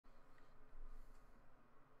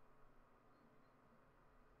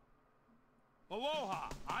Aloha,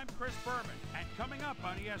 I'm Chris Berman, and coming up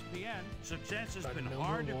on ESPN, success has been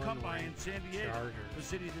hard to come by in San Diego, the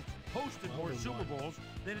city that's hosted more Super Bowls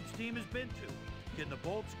than its team has been to. Can the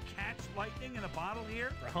Bolts catch lightning in a bottle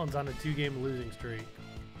here? Browns on a 2-game losing streak.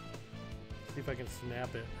 See if I can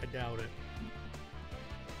snap it. I doubt it.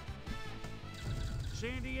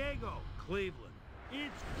 San Diego, Cleveland,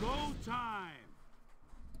 it's go time.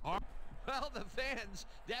 Well, the fans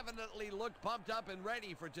definitely look pumped up and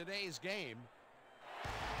ready for today's game.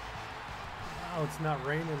 Wow, it's not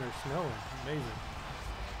raining or snowing. Amazing.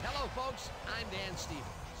 Hello, folks. I'm Dan Stevens,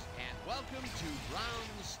 and welcome to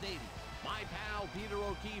Browns Stadium. My pal Peter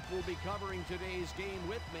O'Keefe will be covering today's game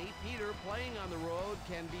with me. Peter, playing on the road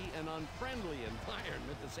can be an unfriendly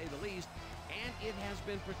environment, to say the least, and it has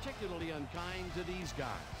been particularly unkind to these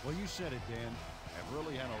guys. Well, you said it, Dan. Have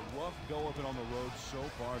really had a rough go of it on the road so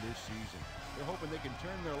far this season. They're hoping they can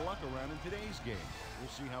turn their luck around in today's game.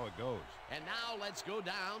 We'll see how it goes. And now let's go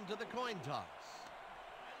down to the coin toss.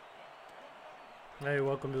 Hey,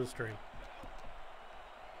 welcome to the stream.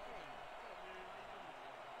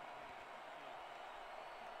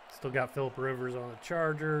 Still got Phillip Rivers on the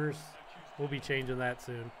Chargers. We'll be changing that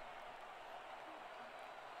soon.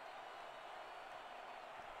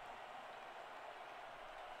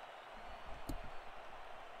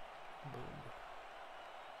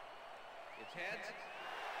 Heads.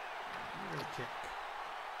 Kick.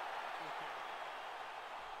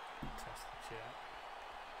 Test the chat.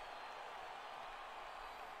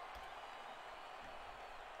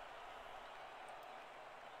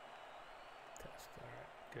 Test. All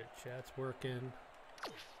right. Good. Chat's working.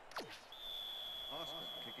 Austin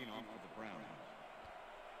kicking off for the Browns.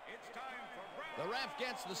 It's time for The ref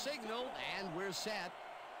gets the signal, and we're set.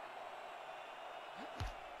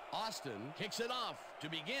 Austin kicks it off to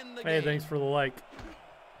begin the game. Hey, thanks for the like.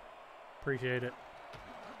 Appreciate it.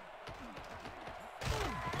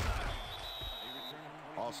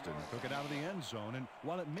 Austin took it out of the end zone, and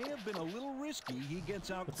while it may have been a little risky, he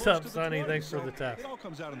gets out What's close up, to the Sonny? 20, Thanks for so the test. It all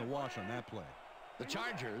comes out in the wash on that play. The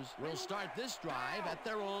Chargers will start this drive at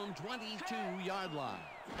their own 22-yard line.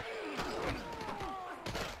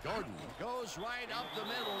 Gordon goes right up the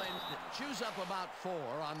middle and chews up about 4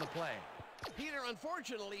 on the play. Peter,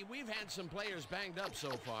 unfortunately, we've had some players banged up so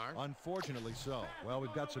far. Unfortunately so. Well,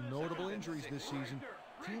 we've got some notable injuries this season.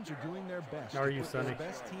 Teams are doing their best. How are you, to put Sonny? their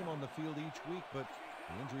best team on the field each week, but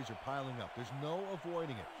the injuries are piling up. There's no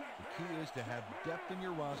avoiding it. The key is to have depth in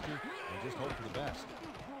your roster and just hope for the best.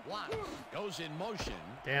 Watts goes in motion.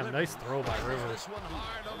 Damn, nice throw by Rivers Rivers. this one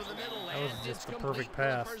hard over the middle, That was and just it's the complete perfect for the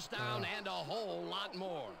pass. first down Yeah. and a whole lot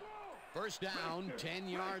more. First down, 10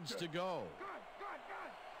 yards to go.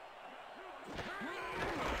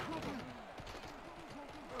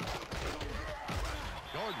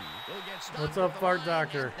 Gordon will get stopped. What's up, at the Fart line,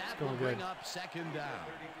 Doctor? and that Going will bring good. up second down.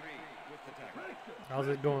 How's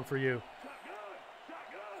it going for you?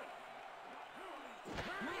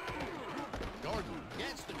 Gordon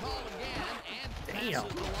gets the call again and Damn.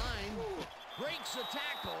 passes the line. Breaks a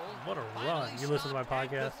tackle. What a Finally run. You listen to my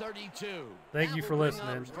stopped at podcast? the 32. Thank That you will for bring up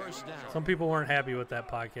listening. first down. Some people weren't happy with that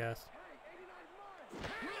podcast.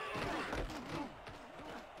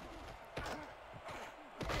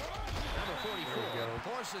 Number 44 There we go.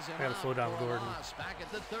 forces him I gotta out slow down for a Gordon. loss back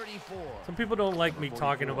at the 34. Some people don't like me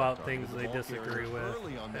talking 44 about targeted things the they ball disagree carrier with.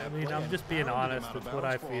 early on I that mean, play I'm and just being pounded him honest. out of It's what I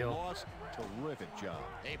bounds for a feel. loss. Terrific job.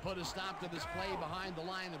 They put a stop to this play behind the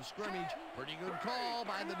line of scrimmage. Pretty good call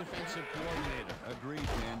by the defensive coordinator. Agreed,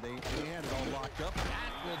 man. They had it all locked up.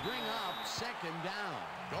 That will bring up second down.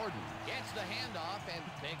 Gordon gets the handoff and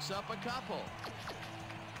picks up a couple.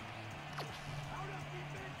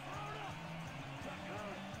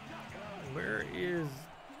 Where is...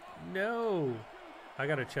 No. I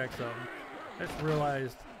gotta check something. I just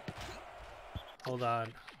realized... Hold on.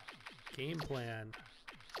 Game plan.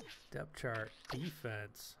 Depth chart.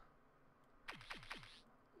 Defense.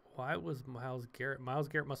 Why was Myles Garrett... Myles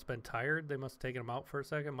Garrett must have been tired. They must have taken him out for a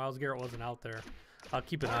second. Myles Garrett wasn't out there. I'll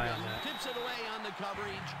keep an eye on that. Tips it away on the coverage.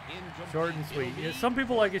 Incomplete. Short and sweet. It'll Yeah, be some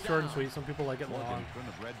people like it fourth short and down. sweet. Some people like it long.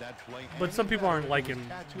 Couldn't have read that play But some any people aren't better. liking It was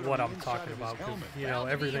tattooed what on I'm the talking inside of about his because, helmet. you know, Well,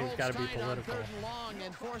 to everything's hold got to be straight on political. third and long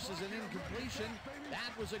and forces an incompletion.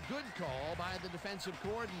 That was a good call by the defensive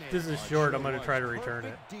coordinator. This is short. I'm going to try to return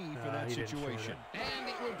it. Perfect D for that he didn't short situation. it. And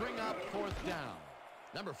it will bring up fourth down.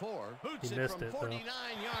 Number 4 boots He it missed from it, though. 49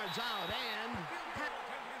 yards out and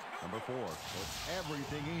Number Number 4 puts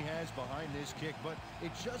everything he has behind this kick, but it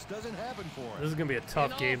just doesn't happen for him. This is going to be a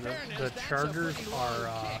tough game. The Chargers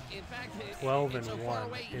are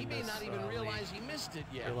 12-1 in this league.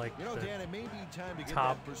 They're like Dan, it may be time to get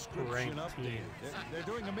top that prescription ranked updated. team. They're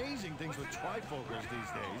doing amazing things with trifocals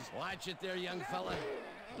these days. Watch it there, young fella.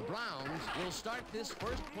 The Browns will start this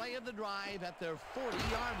first play of the drive at their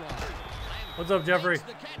 40-yard line. What's up, Jeffrey?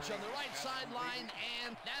 The catch on the right sideline,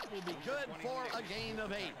 and that will be good for a gain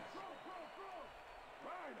of 8.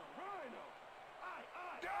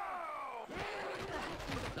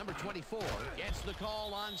 Number 24 gets the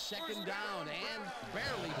call on second down and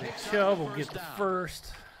barely picks up Chubb the will get first the down.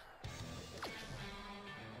 first.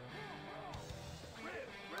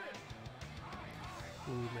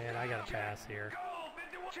 Ooh, man, I got to pass here.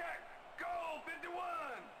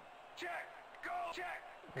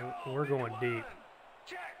 We're going deep.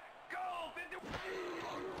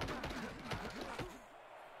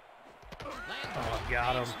 Oh,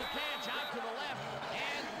 got him.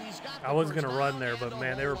 I was going to run there, but,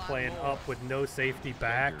 man, they were playing up with no safety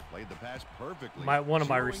back. Played the pass perfectly. One of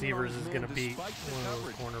my Zeroing in on receivers his is going man to beat despite the one of those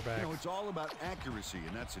coverage. cornerbacks. You know, it's all about accuracy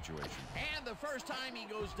in that situation. And the first time he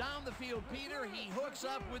goes down the field, Peter, he hooks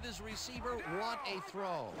up with his receiver. What a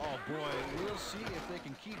throw. Oh, boy, we'll see if they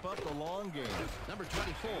can keep up the long game. Number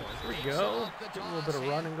 24. There we go. Get a little bit of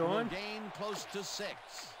running going. Gain close to 6.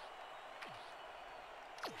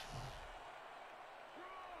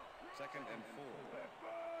 Second and 4.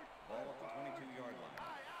 Ball at the 22-yard line.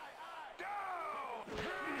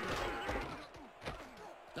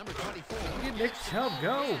 Number 24. Look at Nick Chubb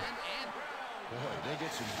go. Boy, they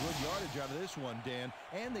get some good yardage out of this one, Dan,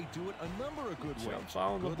 and they do it a number of good ways.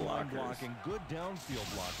 Following the Good line blockers. blocking, good downfield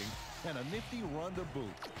blocking, and a nifty run to boot.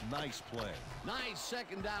 Nice play. Nice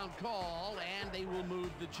second down call, and they will move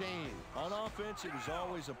the chain. On offense, it was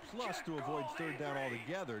always a plus to avoid third down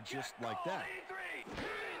altogether, just like that.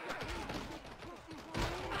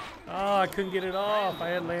 Oh, I couldn't get it off. I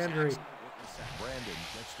had Landry. Brandon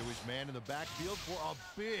gets to his man in the backfield for a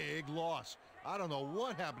big loss. I don't know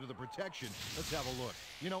what happened to the protection. Let's have a look.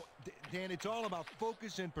 You know, Dan, it's all about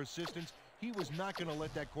focus and persistence. He was not going to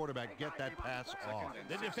let that quarterback get that pass off.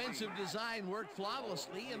 The defensive design worked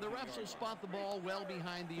flawlessly, and the refs will spot the ball well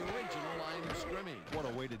behind the original line of scrimmage. What a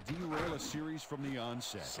way to derail a series from the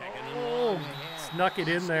onset. Second and Oh, long ahead. snuck it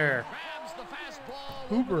in there. Grabs the fastball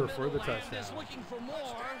Hooper over the for the middle and touchdown. is looking for more,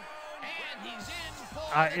 and he's in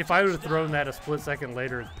for the If I would have touchdown. thrown that a split second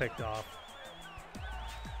later, it's picked off.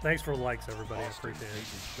 Thanks for the likes, everybody. I Austin appreciate it.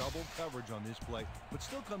 faces double coverage on this play, but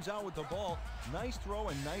still comes out with the ball. Nice throw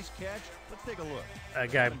and nice catch. Let's take a look. That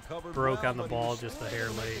guy Got him covered broke well, on the but he ball was just a still hair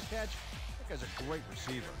able to make late. the catch. That guy's a great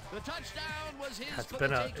receiver. The touchdown was his It's for been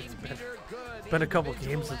the a- taking, it's been- Peter. Good Been a couple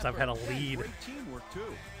individual games since I've had a effort. lead. Great teamwork,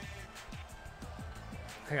 too.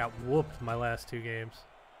 I got whooped my last 2 games.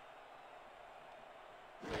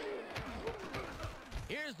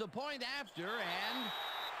 Here's the point after, and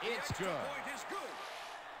it's good.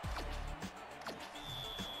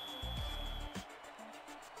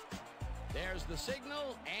 There's the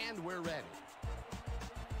signal, and we're ready.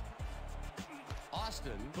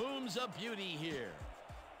 Austin booms a beauty here.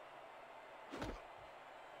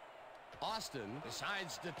 Austin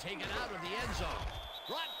decides to take it out of the end zone.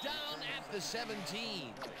 Brought down at the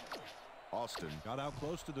 17. Austin got out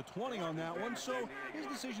close to the 20 on that one, so his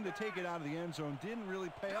decision to take it out of the end zone didn't really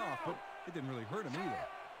pay off, but it didn't really hurt him either.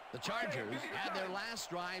 The Chargers had their last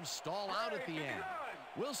drive stall out at the end.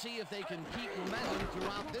 We'll see if they can keep momentum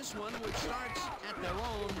throughout this one, which starts at their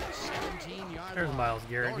own 17-yard There's line. Myles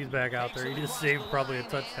Garrett. He's back out there. He just saved probably a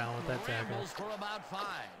touchdown with that tackle. Rambles for about 5.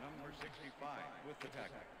 Number 65 with the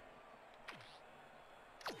tackle.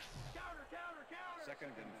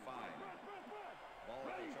 Second and 5.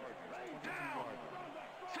 Ball at the Chargers, 22-yard line.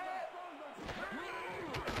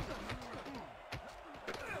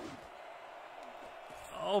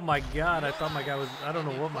 Oh my God! I thought my guy was. I don't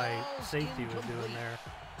know what my safety was doing there.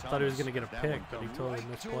 I thought he was going to get a That pick, one but he come totally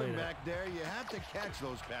right to misplayed him it. back there. You have to catch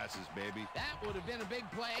those passes, baby. That would have been a big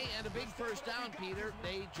play and a big first down, Peter.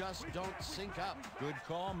 They just don't sync up. Good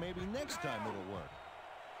call. Maybe next time it'll work.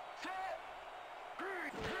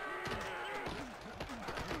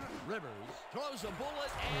 Rivers throws a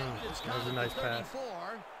bullet, and it's that was a caught nice at the pass.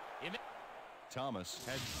 34. If it- Thomas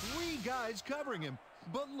had 3 guys covering him,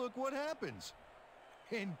 but look what happens.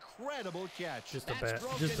 Incredible catch. Just a That's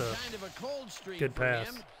broken just a kind of a cold streak good for pass.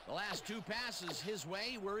 him. The last 2 passes his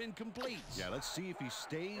way were incomplete. Yeah, let's see if he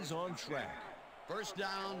stays on track. First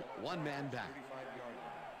down, 1 man back. 35-yard line.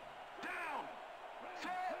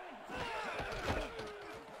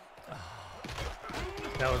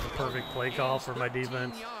 that was a perfect play call for my 15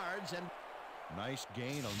 defense. yards, and Nice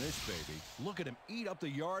gain on this baby. Look at him eat up the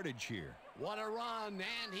yardage here. What a run,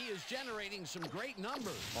 and he is generating some great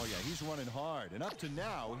numbers. Oh, yeah, he's running hard. And up to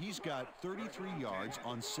now, he's got 33 yards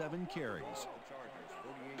on 7 carries.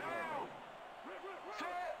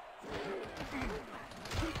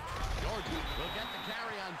 Jordan will get the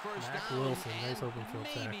carry on first Mac down. Wilson, and nice open field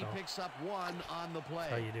maybe tackle. picks up 1 on the play.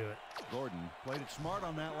 That's how you do it. Gordon played it smart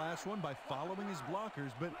on that last one by following his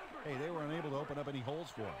blockers, but hey, they were unable to open up any holes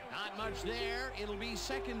for him. Not much there. It'll be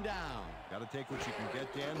 2nd down. Got to take what you can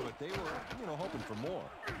get, Dan, but they were, hoping for more.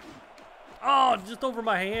 Oh, just over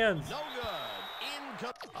my hands. No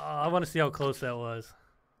good. I want to see how close that was.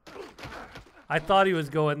 I thought he was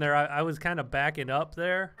going there. I was kind of backing up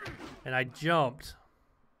there, and I jumped.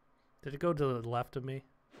 Did it go to the left of me?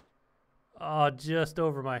 Oh, just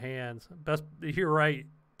over my hands. You're right,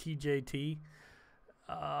 TJT.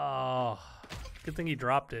 Oh, good thing he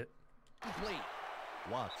dropped it. Complete.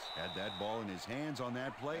 Watts had that ball in his hands on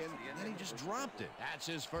that play, and then he just dropped it. That's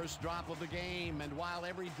his first drop of the game, and while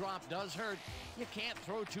every drop does hurt, you can't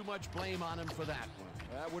throw too much blame on him for that one.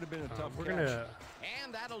 That would have been a tough We're catch. gonna.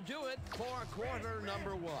 And that'll do it for quarter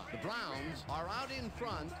number 1. The Browns are out in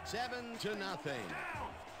front, 7-0.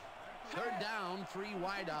 3rd down, 3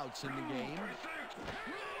 wideouts in the game.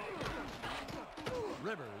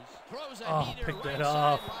 Rivers throws a heater pick right that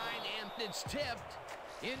off. sideline, and it's tipped.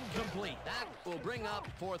 Incomplete. That will bring up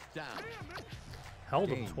 4th down. Held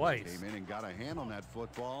him Gaines twice. Came in and got a hand on that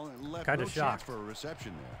football and left Kinda no chance shocked. for a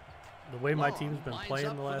reception there. The way my Long team's been lines playing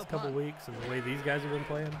up the for last the couple punt. weeks, and the way these guys have been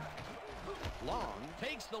playing. Long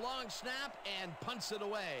takes the long snap and punts it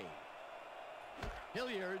away.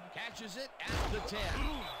 Hilliard catches it at the 10.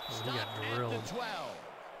 he Stopped got at drilled. the 12.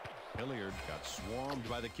 Hilliard got swarmed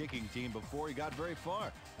by the kicking team before he got very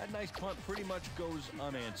far. That nice punt pretty much goes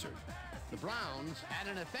unanswered. The Browns had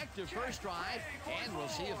an effective first drive, and we'll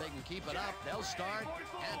see if they can keep it up. They'll start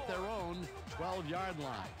at their own 12-yard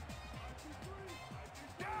line.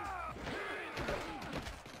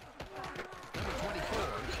 Number 24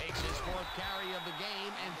 takes his 4th carry of the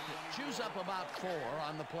game and chews up about 4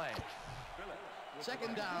 on the play.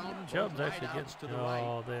 2nd down, Chubb's both actually wideouts to getting. the right.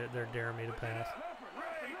 Oh, they're daring me to pass.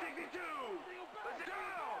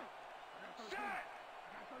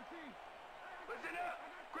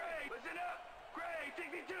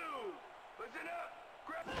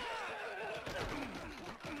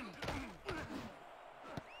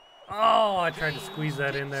 Oh, I tried to squeeze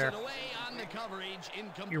that in there. Away on the coverage,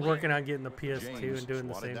 incomplete. You're working on getting the PS2 James and doing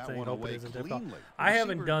the swatted same that thing. one Hope it away isn't difficult. cleanly. I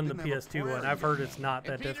haven't Receiver done the didn't have a PS2 one. prayer I've heard here. it's not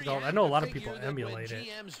that And Peter, difficult. you I have know a to lot of figure people that when emulate it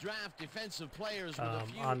GMs draft defensive players with a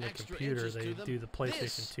few on the extra computer. inches They to them, do the PlayStation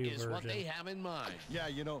this 2 is what they version. have in mind. Yeah,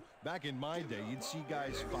 back in my day, you'd see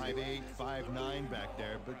guys 5'8", 5'9" back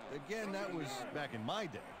there. But again, that was back in my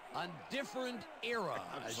day. A different era,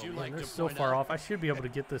 as you Man, like they're to so point far out. off. I should be able to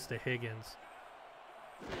get this to Higgins.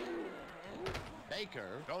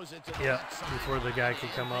 Baker goes into the Yeah, left side, before the guy could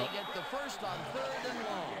and come up. They get the first on 3rd and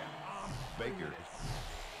long. Baker.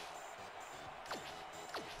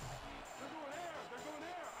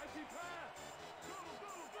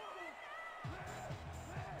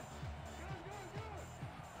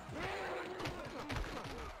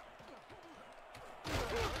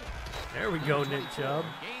 There we go, Nick Chubb.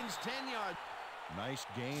 Gains 10 yards. Nice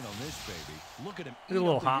gain on this baby. Look at him. Did a eat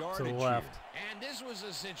little up the hop to the yardage left. here. And this was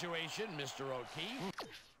a situation, Mr. O'Keefe.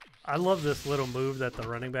 I love this little move that the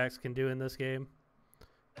running backs can do in this game.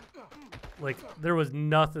 Like, there was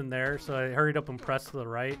nothing there, so I hurried up and pressed to the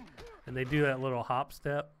right, and they do that little hop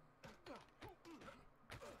step.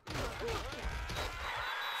 This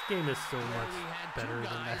game is so Where much we had better two than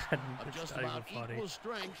guys that. of It's just not even about funny. equal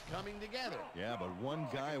strength coming together. Yeah, but one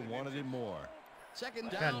guy wanted it more.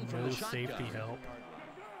 2nd down Got from no the shotgun. safety help.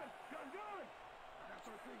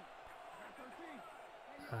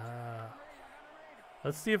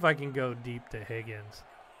 Let's see if I can go deep to Higgins.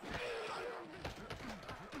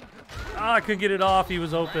 Ah, I couldn't get it off. He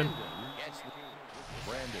was open.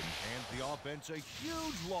 Brandon hands the offense a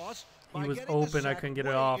huge loss. He by was getting the open. I sack couldn't get it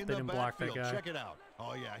way off. in They the didn't block that backfield. guy. Check it out.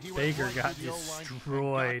 Oh yeah, he went Baker right got to the O-line and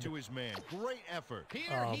destroyed. got to his man. Great effort.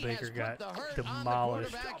 Here Oh, he Baker has got put the hurt demolished.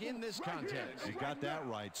 on the quarterback in this contest. He got that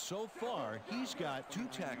right. So far, he's got 2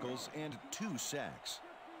 tackles and 2 sacks.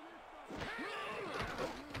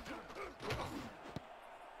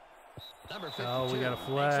 Number 52 Oh, we got a makes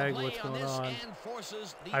flag. play What's on going this on? and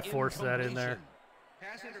forces the I forced that in there. incompletion.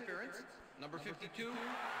 Pass interference, number 52,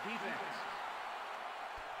 defense.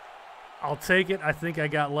 I'll take it. I think I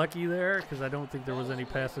got lucky there because I don't think there was any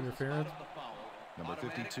pass interference. Number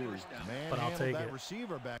 52, man, But I'll take that it.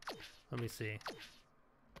 receiver back. Let me see.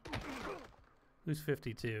 Who's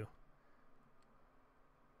 52?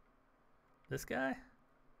 This guy?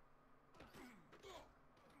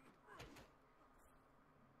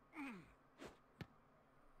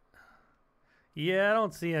 Yeah, I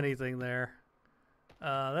don't see anything there.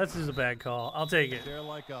 That's just a bad call. I'll take it. They're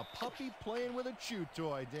like a puppy playing with a chew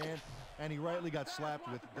toy, Dan. And he rightly got slapped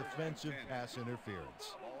with defensive pass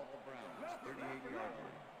interference. Ball at the Browns, 38-yard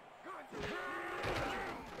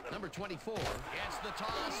line. Number 24 gets the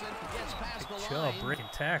toss and gets past the Chubb line. breaking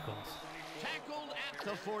tackles. Tackled at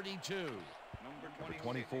the 42. Number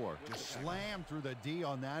 24 just slammed through the D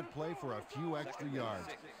on that play for a few extra yards.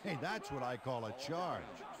 Hey, that's what I call a charge.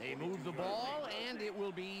 They move the ball, and it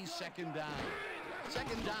will be second down.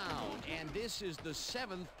 Second down, and this is the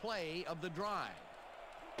 7th play of the drive.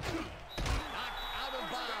 Knocked out of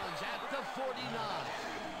bounds at the 49.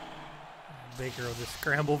 Baker will just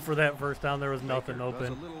scramble for that first down. There was nothing Baker does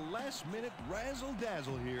open. a little last-minute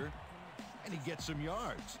razzle-dazzle here, and he gets some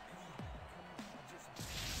yards.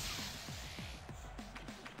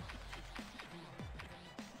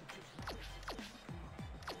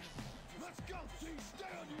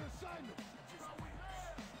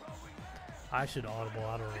 I should audible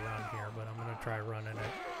out of a run here, but I'm going to try running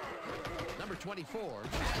it. Number 24. Oh,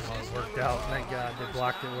 it worked out. Thank God. They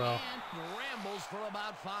blocked it well. And rambles for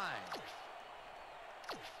about 5.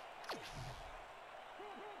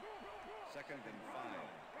 Second and 5.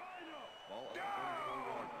 Ball at the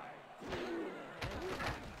 34-yard line.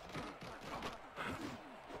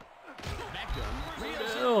 Beckham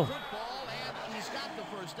reels in the Oh. football, and he's got the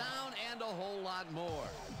first down and a whole lot more.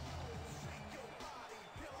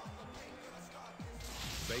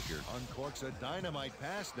 Baker uncorks a dynamite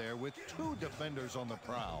pass there with 2 defenders on the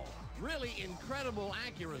prowl. Really incredible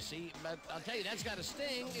accuracy, but I'll tell you, that's got to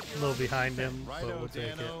sting. If A you're little behind him, but Righto, we'll take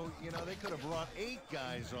it. Dano. You know, they could have brought 8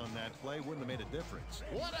 guys on that play. Wouldn't have made a difference.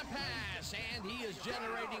 What a pass, and he is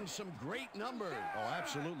generating some great numbers. Oh,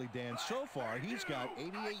 absolutely, Dan. So far, he's got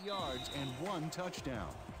 88 yards and 1 touchdown.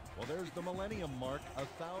 Well, there's the millennium mark,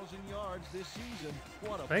 1,000 yards this season.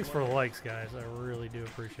 What a Thanks for play. the likes, guys. I really do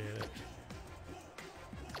appreciate it.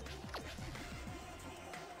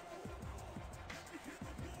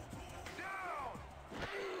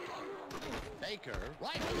 Baker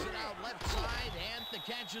rifles it out left side, and the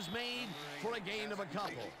catch is made for a gain of a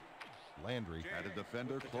couple. Landry had a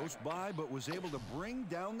defender close by, but was able to bring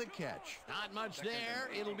down the catch. Not much there.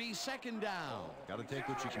 It'll be second down. Got to take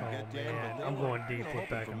what you can Oh, get, Dan. man. but I'm they going were, deep you know, with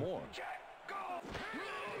hoping for Beckham. more.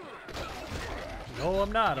 No,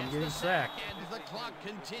 I'm not. I'm Gets getting the sack, sacked. and the clock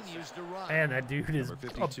continues to run. Man, that dude is Number a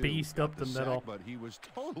 52 beast got up the sack, middle. but he was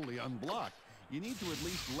totally unblocked. You need to at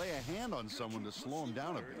least lay a hand on someone to slow him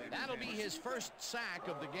down a bit. That'll be his first sack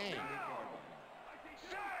of the game.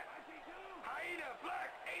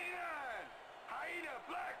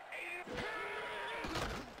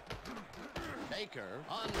 Baker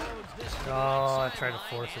unloads this. to the Oh, right I tried to sideline,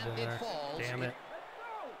 force it and in there. falls. Damn it.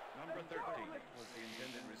 Number 13 was the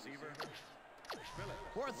intended receiver.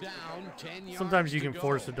 Fourth down, 10 yards. Sometimes you to can go.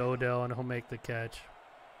 force it to Odell and he'll make the catch.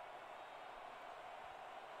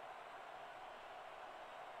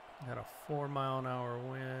 Got a 4-mile-an-hour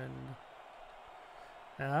wind.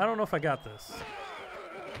 And I don't know if I got this.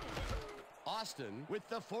 Austin with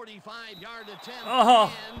the 45-yard attempt.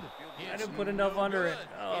 Oh, and I it's didn't put enough under it. good.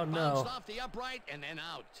 Oh, It no. bounced off the upright and then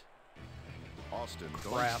out. Austin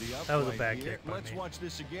Crap. dodged the That was a upright bad here. kick by Let's me. watch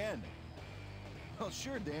this again. Well,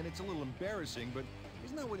 sure, Dan, it's a little embarrassing, but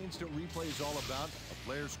isn't that what instant replay is all about? A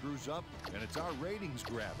player screws up, and it's our ratings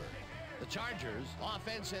grabber. The Chargers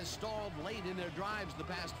offense has stalled late in their drives the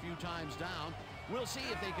past few times down. We'll see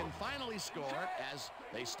if they can finally score as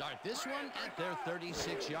they start this one at their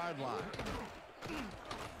 36-yard line.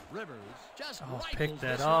 Rivers just Oh, rifles pick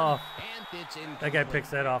that this one, off. and it's incomplete. That guy picks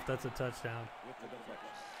that off. That's a touchdown. With the deflection.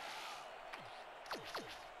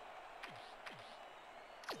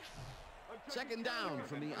 Second down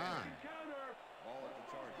from the eye. Ball at the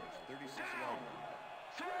Chargers, 36-yard line.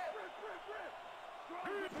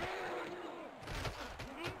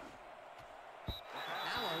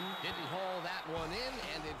 Allen didn't haul that one in,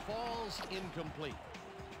 and it falls incomplete.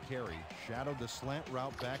 Carey shadowed the slant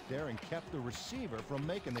route back there and kept the receiver from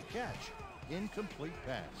making the catch. Incomplete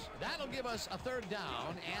pass. That'll give us a third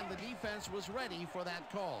down, and the defense was ready for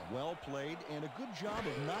that call. Well played, and a good job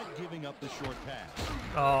of not giving up the short pass.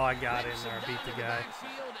 Oh, I got in Rips there. I him beat down the in guy.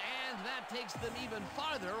 backfield, and that takes them even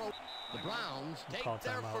farther. The Browns take Call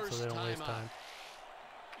their timeout first so they don't waste timeout. time.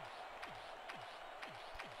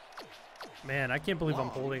 Man, I can't believe I'm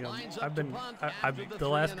holding him. Lines up I've to been, punt the after the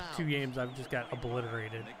last 3 and out. 2 games I've just got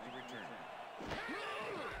obliterated. Make the return.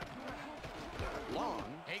 Long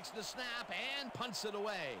takes the snap and punts it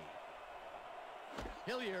away.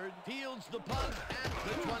 Hilliard fields the punt at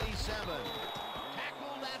the 27.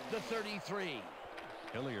 the 33.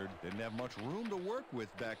 Hilliard didn't have much room to work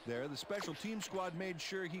with back there. The special team squad made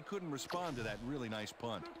sure he couldn't respond to that really nice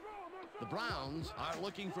punt. The Browns are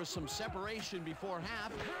looking for some separation before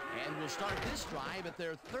half and will start this drive at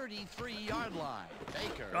their 33-yard line.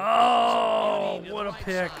 Baker. Oh, what a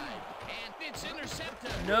pick. And it's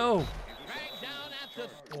intercepted. No. Dragged down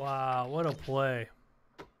at the... Wow, what a play.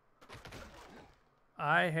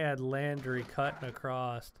 I had Landry cutting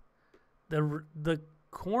across. The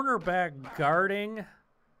cornerback guarding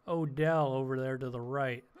Odell over there to the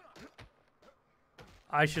right.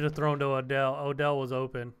 I should have thrown to Odell. Odell was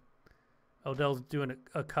open. Odell's doing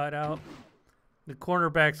a cutout. The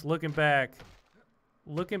cornerback's looking back.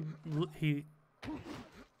 Oh,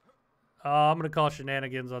 I'm going to call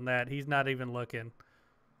shenanigans on that. He's not even looking.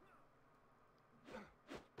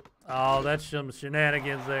 Oh, that's some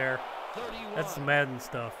shenanigans there. 31. That's some Madden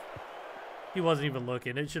stuff. He wasn't even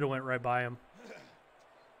looking. It should have went right by him.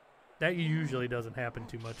 That usually doesn't happen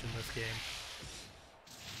too much in this game.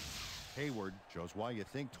 Hayward shows why you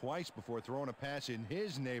think twice before throwing a pass in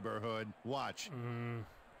his neighborhood. Watch.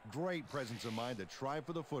 Great presence of mind to try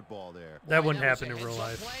for the football there. That wouldn't happen in real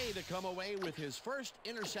life. Play to come away with his first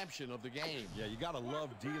interception of the game. Yeah, you got to love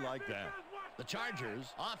D like that. The Chargers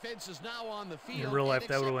offense is now on the field. In real life,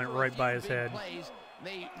 that would have went right by his head.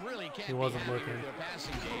 They really can't He wasn't be happy looking. with their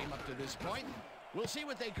passing game up to this point. We'll see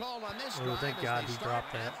what they call on this Oh, drive thank as God they he start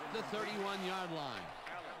dropped that. at the 31-yard line.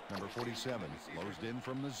 Number 47 closed in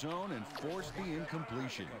from the zone and forced the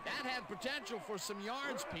incompletion. That had potential for some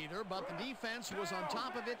yards, Peter, but the defense was on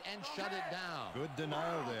top of it and shut it down. Good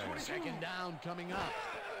denial there. Second down coming up.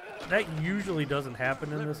 That usually doesn't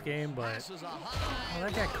happen in this game, but Passes a high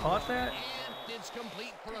that guy caught that? And it's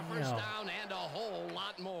complete for a first No. down and a whole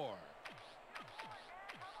lot more.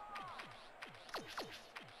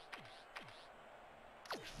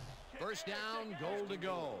 First down, goal to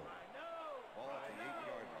go. Ball at the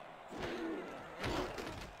 8-yard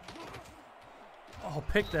line. oh,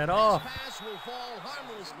 pick that off. This pass will fall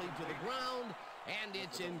harmlessly to the ground, and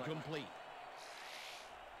it's incomplete.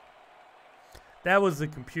 That was the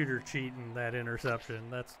computer cheating that interception.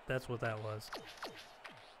 That's what that was.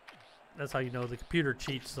 That's how you know the computer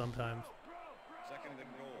cheats sometimes. Second and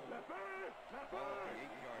goal. Ball at the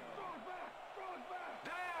 8-yard line.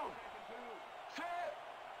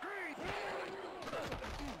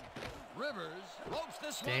 Rivers ropes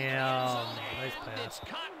this one. Damn, Zone, nice and pass. it's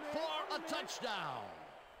caught for a touchdown.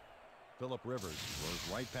 Phillip Rivers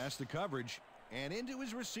throws right past the coverage and into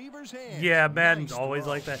his receiver's hands. Yeah, Madden's Nice always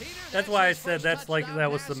throw. like that. Peter, That's that's why I his said first that's like touchdown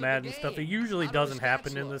that was pass the of the Madden stuff. It game. usually How do his doesn't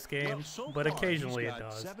happen stats in look? this game, Well, so but far, occasionally he's it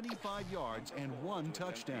got does. 75 yards and 1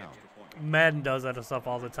 touchdown. Madden does that stuff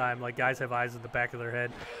all the time. Like, guys have eyes in the back of their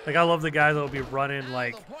head. Like, I love the guy that'll be running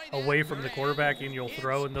like away from the quarterback and you'll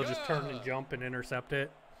throw and they'll just turn and jump and intercept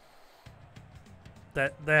it.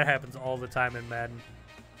 That happens all the time in Madden.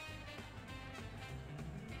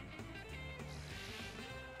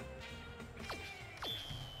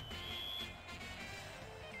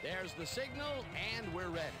 There's the signal, and we're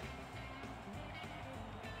ready.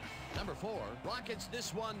 Number 4 rockets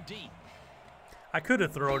this one deep. I could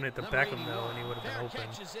have thrown it to Number Beckham though, and he 81 would have been fair open.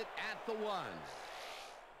 catches it at the 1.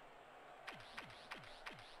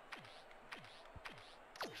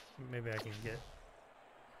 Maybe I can get.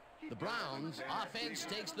 The Browns offense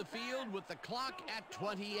takes the field with the clock at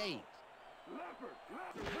 28.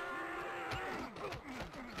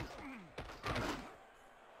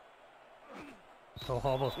 Oh,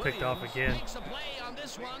 almost picked off Williams again. makes a play on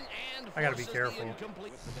this one and I gotta be forces the careful.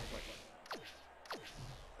 incomplete.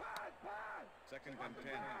 Second and 10.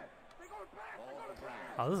 Ball at the Browns.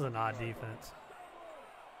 Oh, this is an odd defense.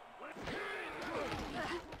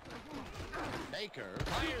 Baker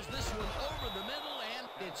fires this one over the middle, and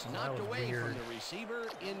it's knocked was away weird. from the receiver,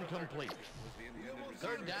 incomplete.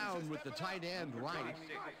 Third down with the tight end right.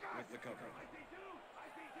 With the cover.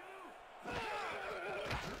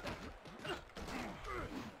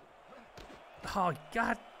 Oh,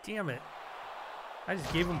 god damn it. I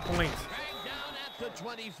just gave him points. Dragged down at the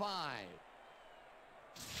 25.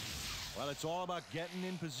 Well, it's all about getting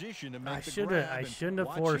in position to make I the shouldn't grab. I and shouldn't have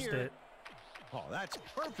watch forced here. it. Oh, that's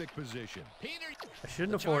perfect position. Peter, I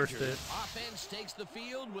shouldn't the have forced Chargers it. offense takes the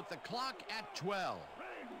field with the clock at 12.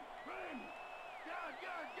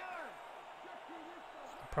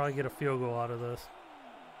 Probably get a field goal out of this.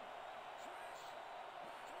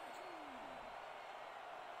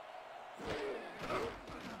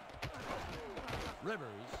 Rivers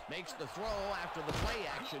makes the throw after the play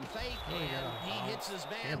action fake, Oh, and yeah. he hits his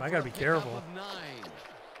man. Damn, I for gotta a be pickup careful. of 9.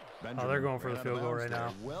 Benjamin they're going for ran the out field of goal bounds right there,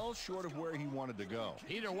 now. well short of where he wanted to go.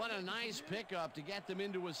 Peter, what a nice pickup to get them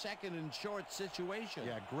into a second and short situation.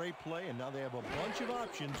 Yeah, great play, and now they have a bunch of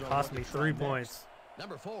options. Cost me 3 points.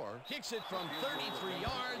 Number 4 kicks it from 33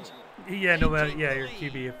 yards. Yeah, no matter. Yeah, your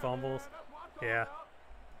QB fumbles. Yeah.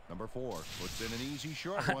 Number 4 puts in an easy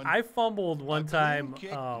short one. I fumbled one time.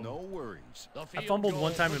 Kick, no worries. I fumbled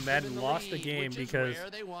one time in Madden, lost the game because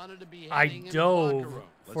I dove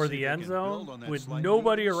for the end zone with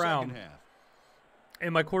nobody around,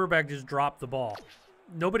 and my quarterback just dropped the ball.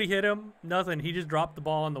 Nobody hit him, nothing. He just dropped the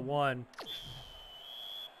ball on the one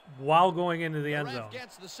while going into the end zone,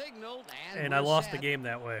 and I lost the game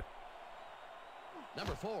that way.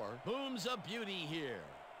 Number 4 booms a beauty here.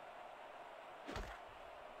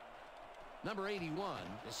 Number 81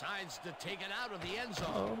 decides to take it out of the end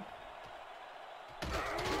zone.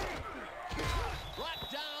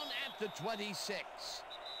 Brought down at the 26.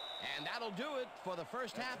 And that'll do it for the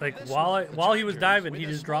first half Like of this while he was diving, he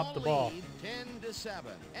just dropped the ball. 10-7.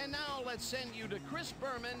 And now let's send you to Chris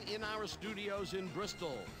Berman in our studios in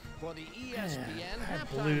Bristol for the ESPN I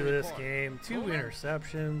halftime blew this report. game. 2 Boomer?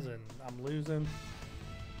 interceptions, and I'm losing.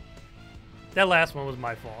 That last one was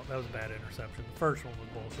my fault. That was a bad interception. The first one was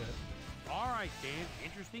bullshit. All right, Dan.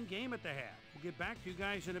 Interesting game at the half. We'll get back to you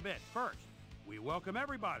guys in a bit. First, we welcome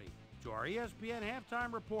everybody to our ESPN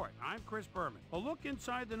Halftime Report. I'm Chris Berman. A look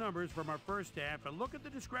inside the numbers from our first half and look at the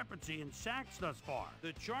discrepancy in sacks thus far.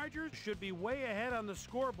 The Chargers should be way ahead on the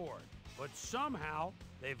scoreboard, but somehow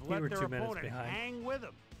they've let were their 2 minutes opponent behind. hang with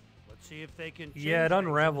them. Let's see if they can change Yeah, it things in the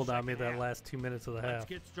unraveled on me second that half. last 2 minutes of the Let's half.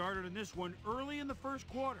 get started in this one early in the first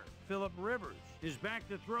quarter. Phillip Rivers is back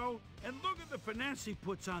to throw, and look at the finesse he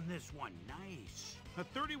puts on this one. Nice. A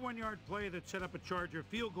 31-yard play that set up a Charger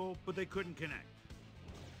field goal, but they couldn't connect.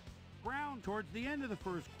 Brown towards the end of the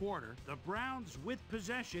first quarter, the Browns with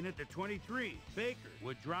possession at the 23. Baker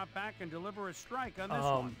would drop back and deliver a strike on this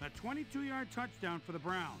one. A 22-yard touchdown for the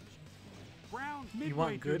Browns. Browns midway You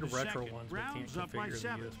want through good the retro second. ones, but Browns can't up by configure the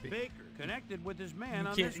 7. USB. Baker connected with his man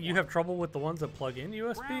on You this can't. one. You have trouble with the ones that plug in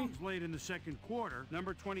USB? Browns late in the second quarter.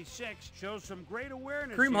 Number 26 shows some great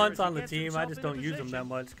awareness. Kareem here Hunt's as he on the gets team. I himself just into don't use them that position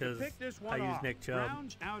much to because pick this I one use off. Nick Chubb.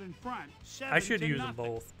 Browns out in front. I should use 7-0. them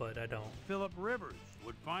both, but I don't. Phillip Rivers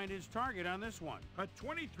would find his target on this one. A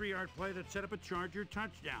 23-yard play that set up a Charger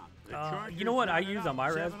touchdown. The Chargers You know what I rounded use up on my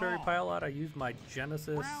 7-all. Raspberry Pi a lot? I use my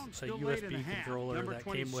Genesis Browns a still late in the USB half. controller Number that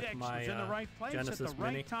came with 26 my was in the right place Genesis at the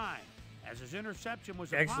Mini. right time, as his interception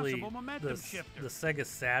was a Actually, possible momentum shifter. the Sega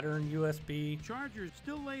Saturn USB Chargers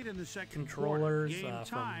still late in the second controllers quarter. Game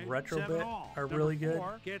from tied, Retrobit 7-all. are Number really good.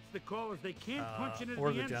 4 gets the call as they can't punch into or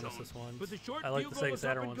the the end Genesis zone. ones. But the short I like field the goal Sega is up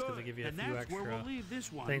Saturn and ones because they good. give you a And few that's where extra we'll leave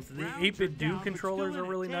this one. things. The Browns 8-bit are Doom down, but controllers still are in it,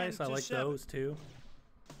 really nice. I like 10-7. those too.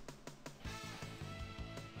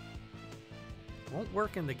 Won't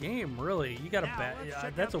work in the game, really. You got Now, let's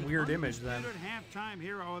check that's a out the weird image then. undisputed halftime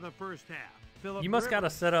hero of the first half. Phillip You must got to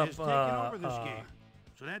Rivers set up has taken over this game.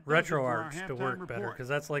 So that does it for our RetroArch to halftime work better report. because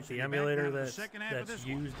that's like So the you're back emulator now to the that's second half of this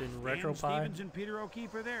one. used in Dan RetroPie. Stevens and Peter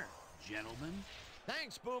O'Keefe are there. Gentlemen.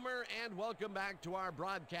 Thanks, Boomer, and welcome back to our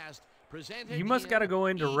broadcast. Presented You must got to go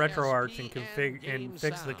into ESPN RetroArch and Game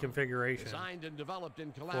fix the Sound. configuration Designed and developed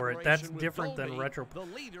in for it. collaboration That's with different than Dolby, Retro. the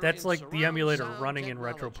leader That's in like the surround emulator sound running in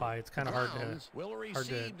technology. RetroPie. It's kind of hard Browns will to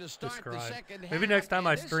receive to start the describe. second Maybe half, next time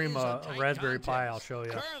I and this stream is a tight Raspberry Pi, I'll contest. show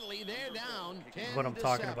you Currently, they're down 10 what I'm to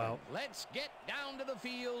talking 7. about. Let's get down to the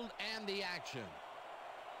field and the action.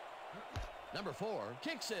 Number 4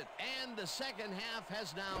 kicks it, and the second half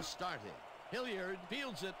has now started. Hilliard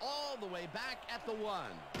fields it all the way back at the 1.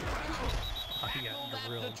 He got Tackled at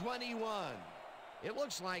drilled. the 21. It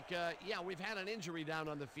looks like, yeah, we've had an injury down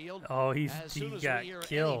on the field. Oh, As he soon as got we hear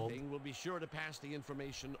killed. anything, we'll be sure to pass the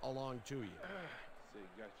information along to you. So you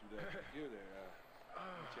got you that computer.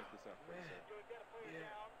 Check this out for a second.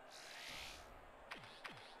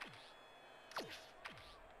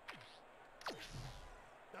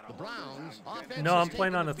 The Browns offense No, has I'm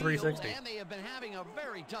playing taken on the the field, 360. and they have been having a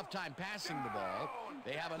very tough time passing the ball.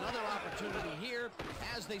 They have another opportunity here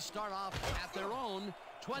as they start off at their own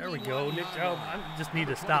 21. There we go, Nick Chubb. I just need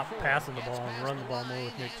to stop passing the ball and run the ball more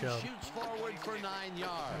with Nick Chubb. Shoots forward for 9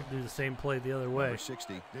 yards. Do the same play the other way. Number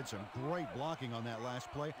 60 did some great blocking on that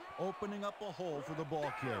last play, opening up a hole for the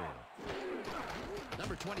ball carrier.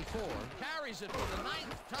 Number 24 carries it for the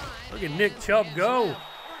 9th time. Look at Nick and Chubb is go. out.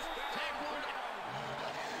 Tackled.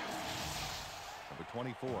 Number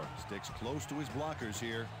 24 sticks close to his blockers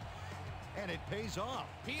here, and it pays off.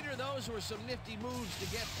 Peter, those were some nifty moves to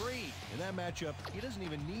get free. In that matchup, he doesn't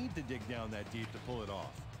even need to dig down that deep to pull it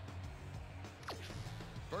off.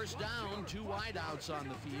 First down, 2 wideouts on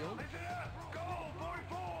the field.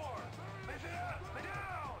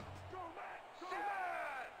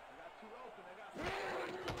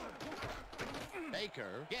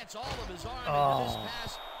 Baker gets all of his arm into this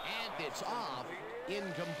pass, and it's off,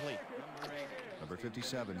 incomplete. Number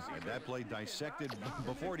 57, and that play dissected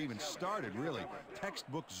before it even started, really.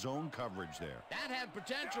 Textbook zone coverage there. That had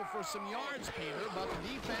potential for some yards, Peter, but the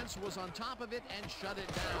defense was on top of it and shut it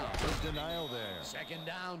down. Good denial there. Second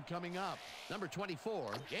down coming up. Number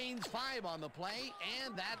 24 gains 5 on the play,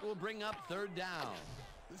 and that will bring up third down.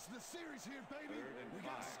 This is the series here, baby. We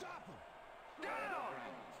got to stop them.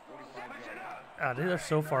 They're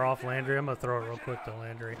so far off Landry. I'm going to throw it real quick to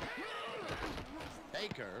Landry.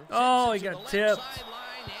 Baker. Oh, he got tipped.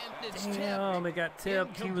 Damn, it got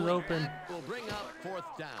tipped. He was open. Will bring up fourth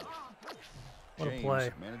down. What a James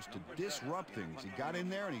play. managed to disrupt things. He got in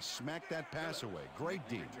there and he smacked that pass away. Great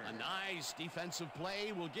D. A nice defensive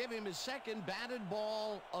play will give him his second batted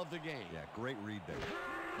ball of the game. Yeah, great read there.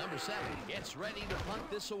 Number 7 gets ready to punt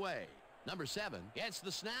this away. Number 7 gets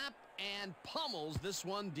the snap and pummels this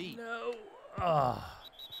one deep. No.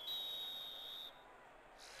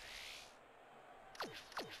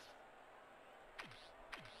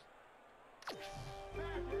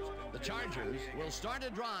 The Chargers will start a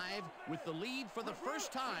drive with the lead for the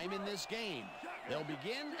first time in this game. They'll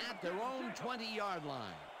begin at their own 20-yard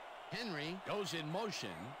line. Henry goes in motion.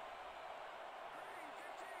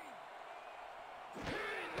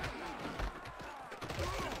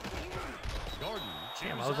 Gordon.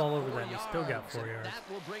 Damn, I was all over that. He still got 4 yards. That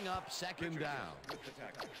will bring up second down.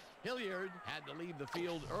 Hilliard had to leave the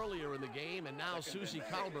field earlier in the game, and now Susie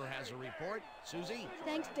Kalber has a report. Susie?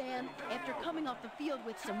 Thanks, Dan. After coming off the field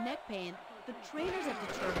with some neck pain, the trainers have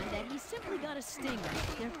determined that he simply got a stinger.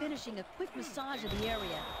 They're finishing a quick massage of the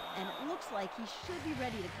area, and it looks like he should be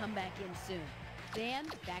ready to come back in soon. Dan,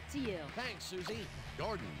 back to you. Thanks, Susie.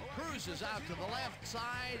 Gordon cruises out to the left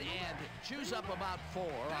side and chews up about 4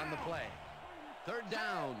 on the play. Third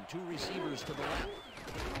down, 2 receivers to the left.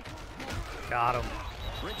 Got him.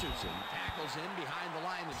 Richardson tackles in behind the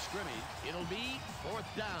line of scrimmage. It'll be fourth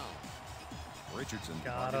down. Richardson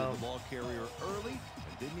Got targeted him. the ball carrier early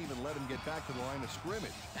and didn't even let him get back to the line of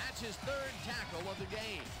scrimmage. That's his third tackle of the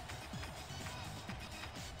game.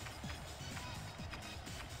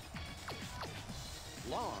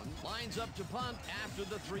 Long lines up to punt after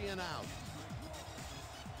the 3 and out.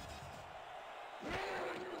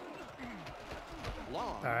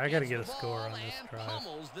 Long. All right, I got to gets get a the score ball on this and drive.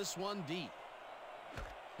 pummels this one deep.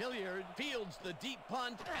 Hilliard fields the deep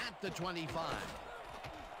punt at the 25.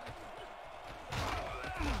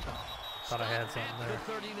 Thought I had something At there. the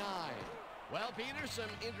 39. Well, Peter, some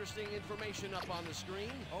interesting information up on the screen.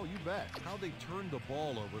 Oh, you bet. How they turned the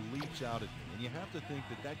ball over leaps out at me, and you have to think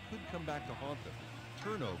that that could come back to haunt them.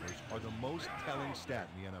 Turnovers are the most telling stat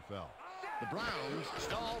in the NFL. The Browns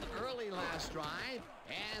stalled early last drive,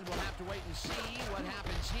 and we'll have to wait and see what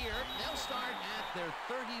happens here. They'll start at their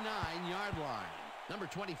 39-yard line. Number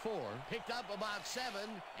 24 picked up about 7,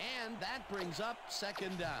 and that brings up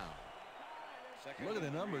second down. Look at the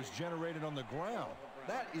numbers generated on the ground.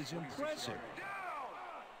 That is impressive.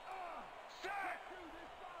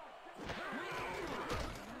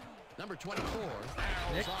 Number 24.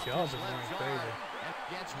 Nick barrels off Chubb his is left going guard crazy.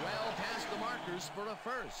 and gets well past the markers for a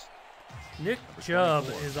first. Nick Chubb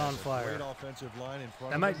 24. is on That's a fire. great offensive line in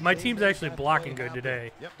front And of them. my They team's made actually that blocking play good happen.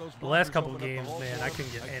 today. Yep, those The last blockers couple opened up the games, whole man, I floor.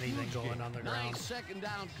 couldn't get A anything huge going game. on the ground. Nice second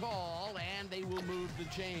down call, and they will move the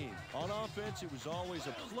chain. On offense, it was always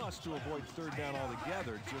a plus to avoid third down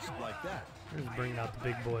altogether, just like that. We're just bringing out the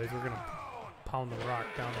big boys. We're going to pound the rock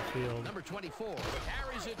down the field. Number 24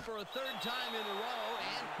 carries it for a third time in a row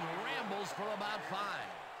and rambles for about 5.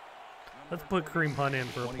 Let's put Kareem Hunt in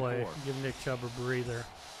for a play. 24. Give Nick Chubb a breather.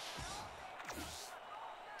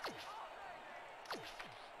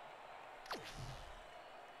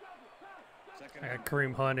 I got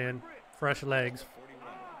Kareem Hunt in. Fresh legs.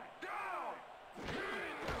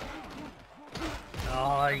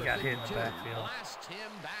 Oh, he got hit in the backfield. Blast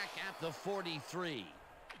him back at the 43.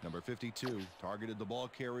 Number 52 targeted the ball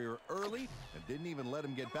carrier early and didn't even let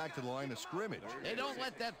him get back to the line of scrimmage. They don't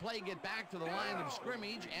let that play get back to the line of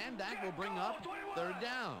scrimmage, and that will bring up third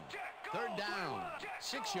down. Third down,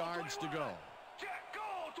 6 yards to go.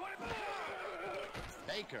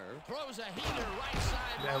 Baker throws a heater right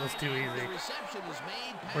side. That was too easy. The reception is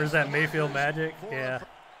made. Where's that Mayfield magic? Yeah.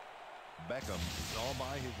 Beckham is all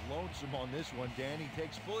by his lonesome on this one, Dan. He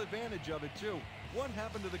takes full advantage of it, too. What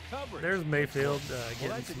happened to the coverage? There's Mayfield Well, getting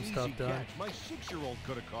that's some an easy stuff done. catch. My 6-year-old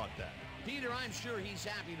could have caught that. Peter, I'm sure he's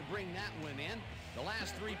happy to bring that one in. The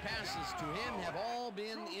last 3 passes to him have all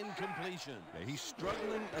been incompletion. Yeah, he's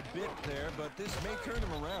struggling a bit there, but this may turn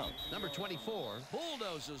him around. Number 24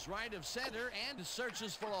 bulldozes right of center and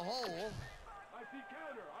searches for a hole.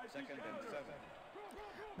 Second and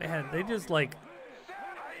 7. Man, they just like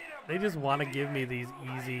They just want to give me these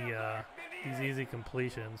easy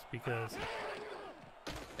completions because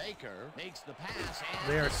Baker makes the pass.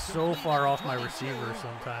 They are so far off my receiver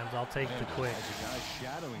sometimes. I'll take the quick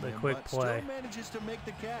play. Still manages to make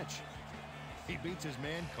the catch. He beats his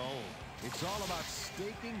man cold. It's all about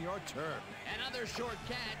staking your turf. Another short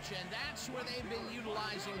catch, and that's where they've been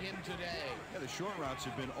utilizing him today. Yeah, the short routes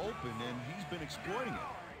have been open, and he's been exploiting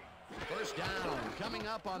it. First down, coming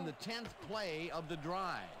up on the 10th play of the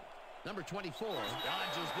drive. Number 24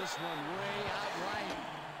 dodges this one way out right.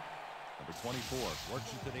 Number 24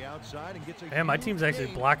 works it to the outside and gets a Man, my team's actually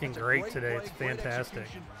gain. blocking That's a great today. play, It's great fantastic.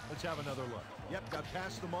 execution. Let's have another look. Yep, got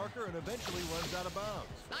past the marker and eventually runs out of bounds.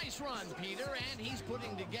 Nice run, Peter, and he's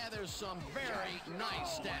putting together some very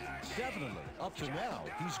nice stats. Definitely. Up to now,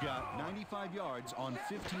 he's got 95 yards on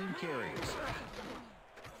 15 carries.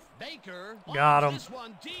 Baker got him. This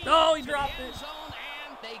one deep No, he to dropped the end it. zone,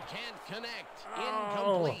 and they can't connect.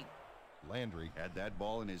 Oh. Incomplete. Landry had that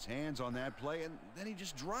ball in his hands on that play, and then he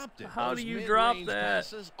just dropped it. How Those do you drop mid-range that?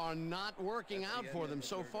 passes are not working out for them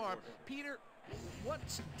so far. Peter,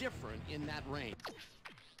 what's different in that range?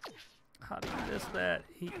 How did you miss that?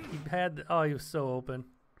 He had. Oh, he was so open.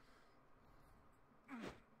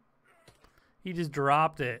 He just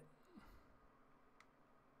dropped it.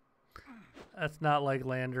 That's not like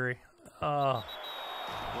Landry. Oh.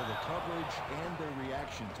 Well, the coverage and their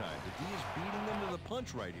reaction time. The D is beating them to the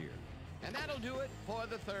punch right here. And that'll do it for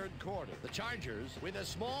the third quarter. The Chargers with a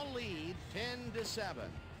small lead, 10-7. Fourth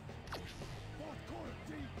quarter,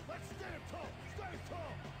 D. Let's stand tall. Stay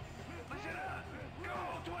tall. Listen up.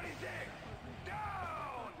 Go 26.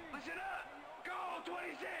 Down. Listen up. Go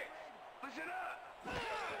 26. Listen up.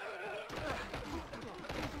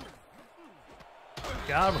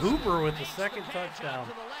 Got him. Hooper with the second touchdown.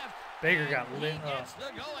 Baker got lit up. Gets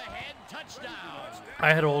the go-ahead touchdown.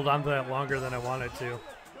 I had to hold on to that longer than I wanted to.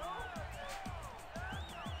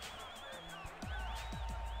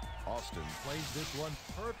 Austin plays this one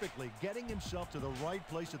perfectly, getting himself to the right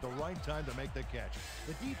place at the right time to make the catch.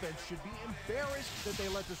 The defense should be embarrassed that they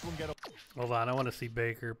let this one get away. Hold on, I want to see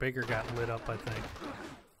Baker. Baker got lit up, I think.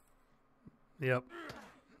 Yep.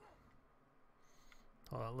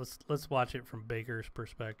 Hold on, let's watch it from Baker's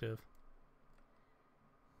perspective.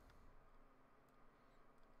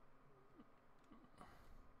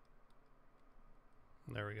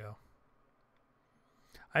 There we go.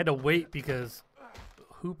 I had to wait because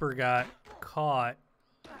Hooper got caught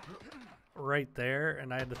right there,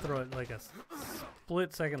 and I had to throw it like a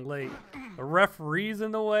split second late. The referee's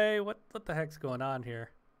in the way. What the heck's going on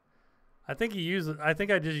here? I think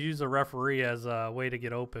I just used the referee as a way to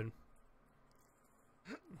get open.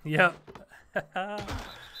 Yep.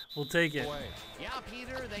 We'll take it. Yeah,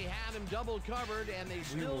 Peter, they had him double covered, and they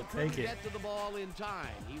still couldn't get to the ball in time.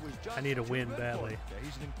 He was just I need a win badly. Yeah,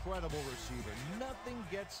 he's an incredible receiver. Nothing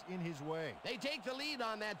gets in his way. They take the lead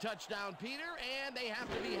on that touchdown, Peter, and they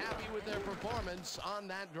have to be happy with their performance on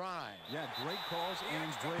that drive. Yeah, great calls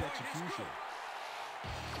and great execution.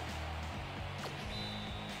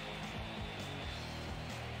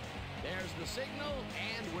 There's the signal,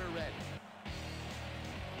 and we're ready.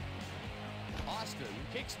 Austin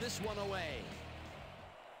kicks this one away.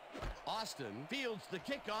 Austin fields the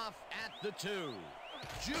kickoff at the 2.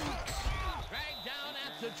 Jukes dragged down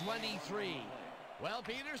at the 23. Well,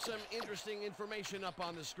 Peter, some interesting information up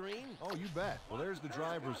on the screen. Oh, you bet. Well, there's the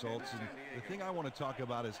drive results, and the thing I want to talk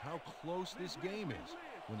about is how close this game is.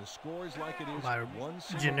 When the score is like it is, My one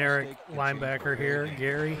generic linebacker here,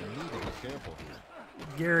 Gary.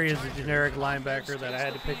 Gary is a generic linebacker that I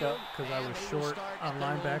had to pick up because I was short on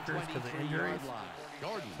linebackers because of injuries.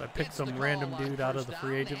 So I picked some random dude out of the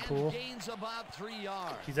free agent pool.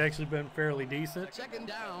 He's actually been fairly decent. Second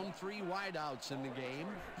down, 3 wideouts in the game.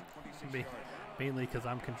 Mainly because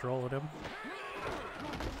I'm controlling him.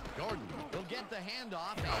 Gordon will get the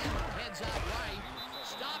handoff and heads out right.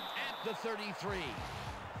 Stopped at the 33.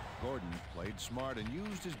 Gordon played smart and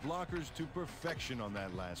used his blockers to perfection on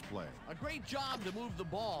that last play. A great job to move the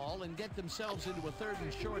ball and get themselves into a 3rd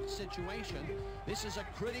and short situation. This is a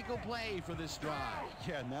critical play for this drive.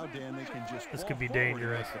 Yeah, now, Dan, they can just This could be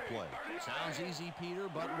dangerous. The play. Sounds easy, Peter,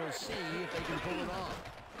 but we'll see if they can pull it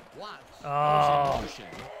off. Watts Oh. goes in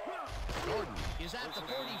motion. Gordon is at the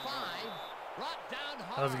 45. Brought down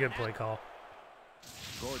hard. That was a good play call.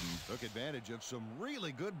 Gordon took advantage of some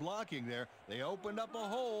really good blocking there. They opened up a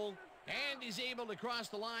hole. And he's able to cross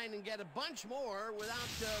the line and get a bunch more without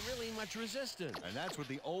really much resistance. And that's what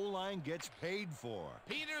the O-line gets paid for.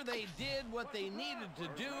 Peter, they did what they needed to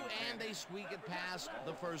do, and they squeak it past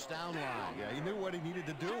the first down line. Yeah, he knew what he needed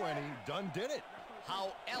to do, and he done did it.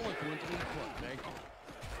 How eloquently put. Thank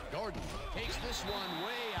you. Gordon takes this one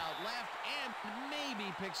way out left and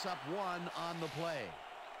maybe picks up one on the play.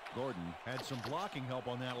 Gordon had some blocking help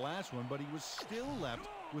on that last one, but he was still left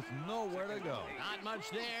with nowhere to go. Not much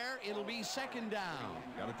there. It'll be second down.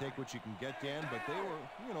 Got to take what you can get, Dan, but they were,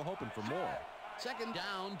 hoping for more. Second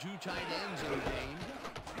down, 2 tight ends in the game.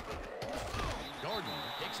 Gordon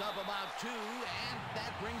picks up about 2, and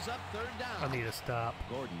that brings up third down. I need a stop.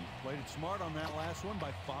 Gordon played it smart on that last one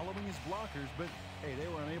by following his blockers, but hey, they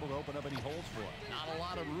were unable to open up any holes for him. Not a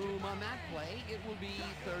lot of room on that play. It will be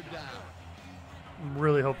third down. I'm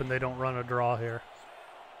really hoping they don't run a draw here.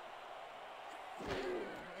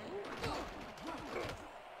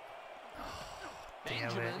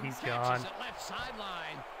 Damn it, he's gone. At left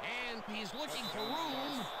sideline, and he's looking for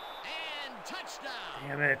room, and touchdown.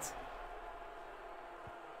 Damn it.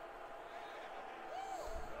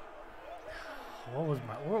 What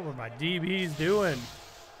were my DBs doing?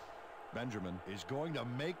 Benjamin is going to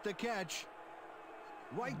make the catch.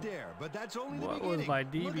 Right there, but that's only the beginning. What was my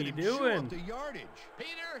DB Look at him doing? show up the yardage.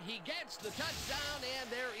 Peter, he gets the touchdown,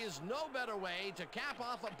 and there is no better way to cap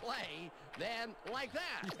off a play than like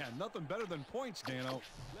that. Yeah, nothing better than points, Dano.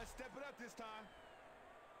 Let's step it up this time.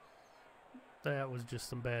 That was just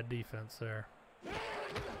some bad defense there.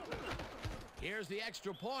 Here's the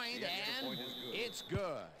extra point, and it's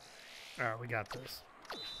good. All right, we got this.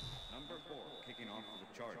 Number 4, kicking off for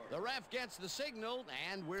the Chargers. The ref gets the signal,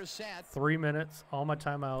 and we're set. 3 minutes, all my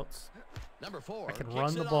timeouts. Number 4 I can kicks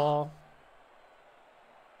run the it ball.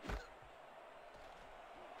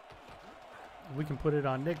 We can put it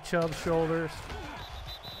on Nick Chubb's shoulders.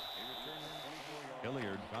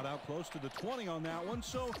 Hilliard got out close to the 20 on that one,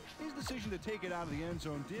 so his decision to take it out of the end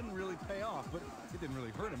zone didn't really pay off, but it didn't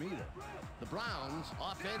really hurt him either. The Browns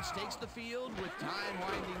offense takes the field with time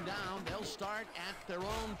winding down. They'll start at their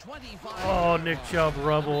own 25. Oh, Nick Chubb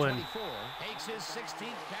rubbling. 24 takes his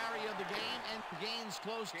 16th carry of the game and gains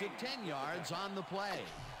close to 10 yards on the play.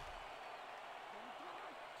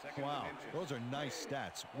 Wow, those are nice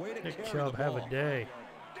stats. Way to Nick carry Chubb the have ball. a day.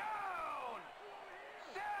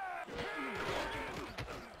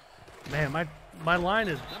 Man, my line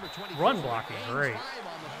is run blocking great.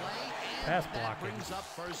 Pass blocking. Brings up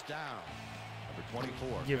first down. Number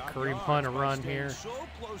 24. Give got Kareem yards Hunt a by run staying here. So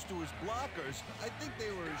close to his blockers, I think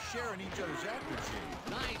they were sharing each other's accuracy.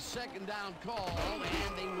 Nice second down call,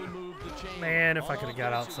 and they will move the chain. Man, if I could have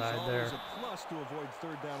got Offense, it was outside there. always a plus to avoid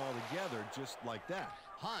third down altogether, just like that.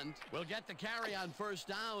 Hunt will get the carry on first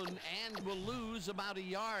down and will lose about a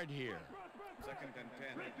yard here. Second and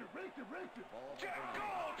 10. Ball Check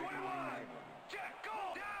goal, 21. Check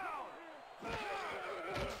goal, down.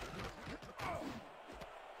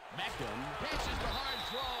 Beckham pitches the hard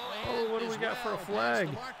throw. And Oh, what do we got for a flag?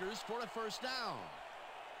 The markers for a first down.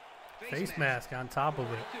 Face mask on top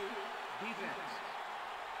of it.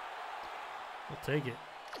 We'll take it.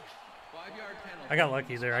 5-yard penalty. I got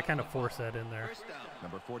lucky there. I kind of forced that in there. First down.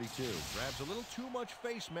 Number 42 grabs a little too much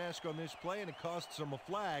face mask on this play, and it costs him a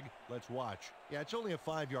flag. Let's watch. Yeah, it's only a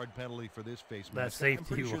 5-yard penalty for this face That mask. I'm safety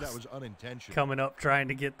pretty sure was that was unintentional. Coming up trying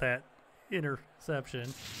to get that interception.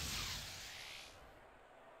 First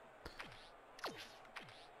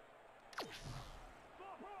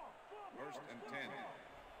and 10.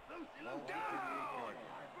 Ball on the 58-yard line.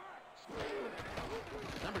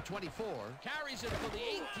 Number 24 carries it for the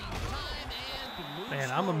 18th time and moves Man,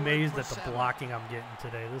 I'm forward amazed for at the 7. blocking I'm getting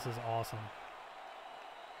today. This is awesome.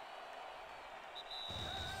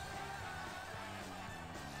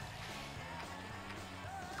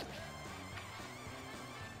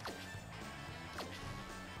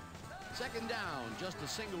 Second down, just a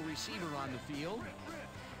single receiver on the field.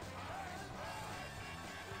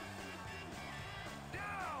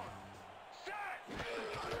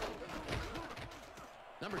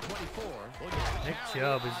 Number 24. will get the Nick carry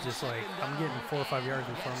Chubb on is just like, second I'm getting down 4 or 5 yards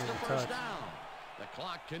in and front of gets the first touch. down. The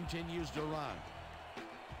clock continues to run.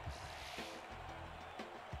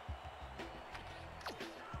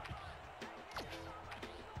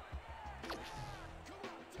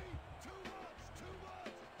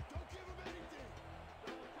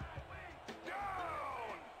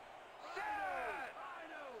 Down. Set.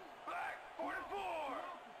 Black 44.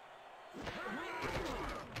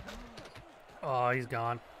 Oh, he's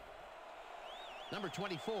gone. Number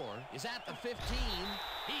 24 is at the 15.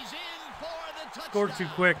 He's in for the touchdown. Scored too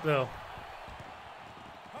quick, though.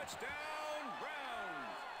 Touchdown,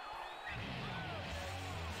 Browns.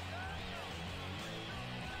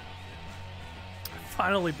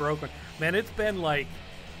 Finally broke one. Man, it's been like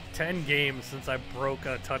 10 games since I broke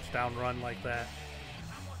a touchdown run like that.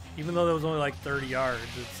 Even though that was only like 30 yards,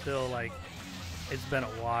 it's still like, it's been a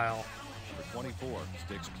while. Number 24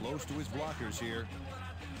 sticks close to his blockers here.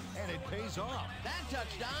 and it pays off. That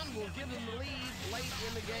touchdown will give them the lead late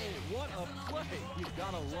in the game. What a play. You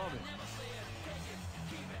gotta love it.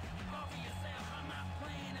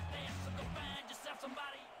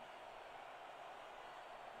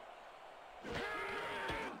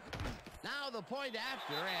 Now the point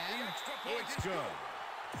after, and it's good.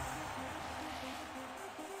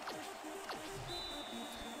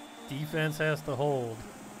 Defense has to hold.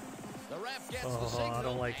 The ref gets the signal, I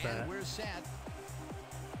don't like that. And we're set.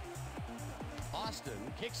 Austin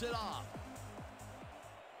kicks it off.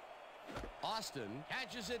 Austin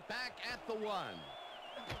catches it back at the 1.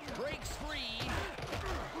 Breaks free.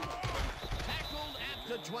 Tackled at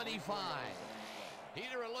the 25.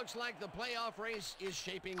 Peter, it looks like the playoff race is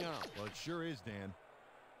shaping up. Well, it sure is, Dan.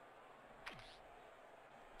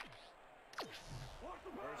 First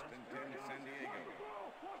and 10, San Diego.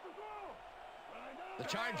 The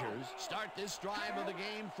Chargers start this drive of the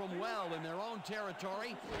game from well in their own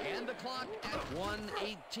territory, and the clock at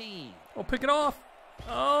 1:18. Oh, pick it off.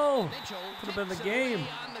 Oh, Mitchell could have been the tips it game. away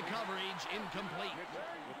on the coverage, incomplete.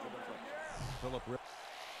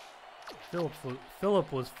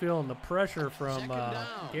 Phillip was feeling the pressure from Second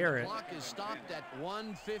down. Garrett. The clock is stopped at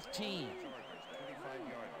 1:15.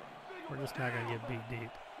 We're just not going to get beat deep.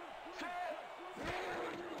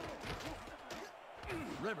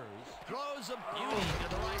 Rivers throws a beauty to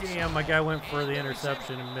the right Damn, side. my guy went for the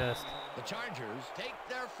interception and missed. The Chargers take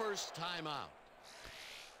their first timeout.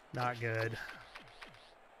 Not good.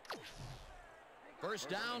 First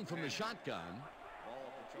down from the shotgun. Ball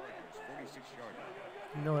at the Chargers, 46-yard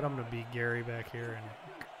line. You know what? I'm going to beat Gary back here and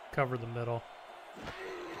cover the middle.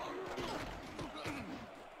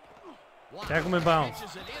 Tackle him in bounds.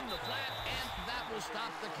 Pitches it in the flat, and that will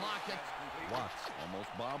stop the clock at. Watts almost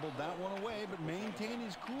bobbled that one away, but maintained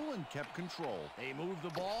his cool and kept control. They move the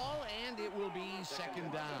ball, and it will be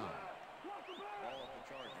second down. Ball at the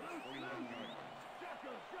Chargers, 41-yard line.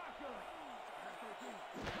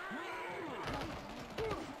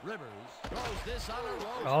 Rivers throws this on a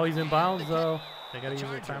rope. Oh, he's in bounds, And though. They got to the use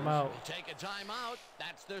their Chargers timeout. will take a timeout.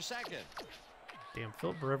 That's their second. Damn,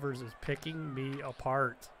 Phillip Rivers is picking me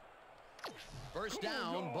apart. First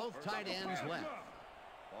down, both tight ends left.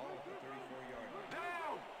 Ball at the 34-yard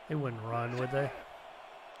line. They wouldn't run, would they?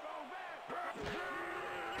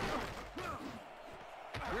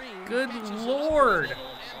 Green Good pitches it up Lord. the middle,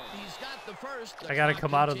 and he's got the first. The I gotta clock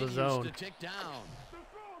come out of the continues zone. to tick down.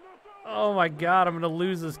 Oh my God, I'm going to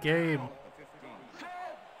lose this game.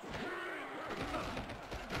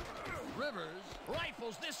 Rivers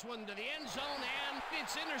rifles this one to the end zone, and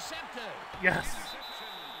it's intercepted. Yes.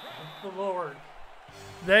 The Lord.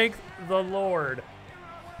 Thank the Lord.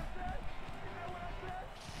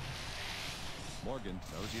 Morgan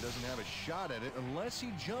knows he doesn't have a shot at it unless he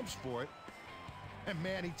jumps for it. And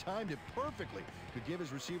man, he timed it perfectly. Could give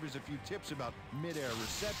his receivers a few tips about mid-air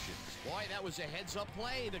receptions. Boy, that was a heads-up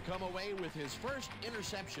play to come away with his first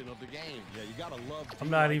interception of the game. Yeah, you gotta love.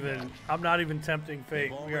 I'm not even tempting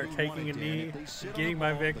fate. We are taking a knee, getting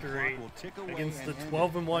my victory against the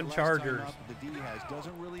 12-1 Chargers. The D has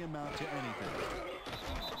doesn't really amount to anything.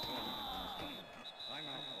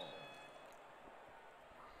 Timeout call.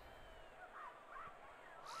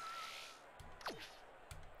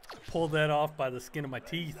 Pulled that off by the skin of my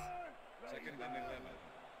teeth. Second and 11.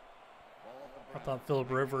 Ball at the I thought Phillip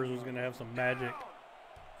Rivers was going to have some magic.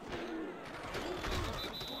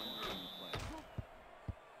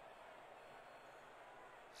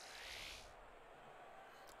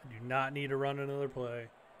 I do not need to run another play.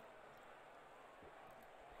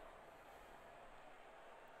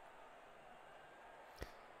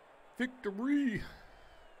 Victory!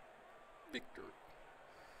 Victory.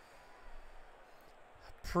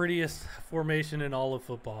 Prettiest formation in all of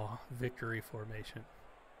football. Victory formation.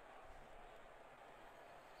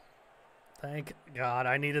 Thank God.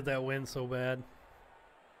 I needed that win so bad.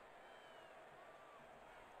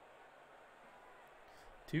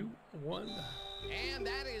 2-1. And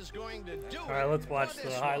that is going to do it. All right, let's watch for the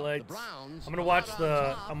this one. highlights. The Browns I'm gonna watch out the.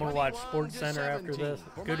 on top, I'm gonna watch 21 Sports to Center after 17. this.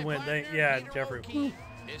 For Good my win. partner, Yeah, Peter Jeffrey. O'Keefe,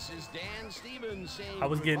 this is Dan Stevens saying I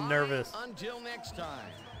was getting goodbye nervous. Until next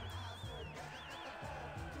time.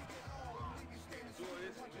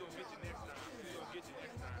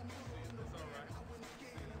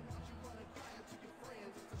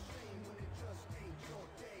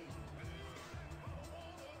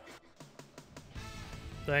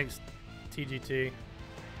 Thanks, TGT.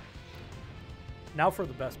 Now for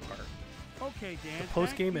the best part. Okay, Dan.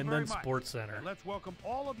 Post game thank you and very then much. Sports Center. Let's welcome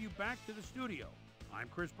all of you back to the studio. I'm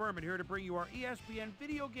Chris Berman here to bring you our ESPN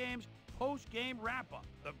Video Games post-game wrap-up.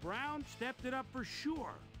 The Browns stepped it up for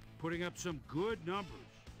sure, putting up some good numbers.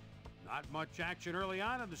 Not much action early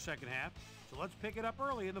on in the second half, so let's pick it up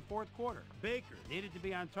early in the fourth quarter. Baker needed to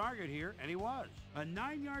be on target here, and he was. A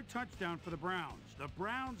 9-yard touchdown for the Browns. The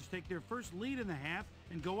Browns take their first lead in the half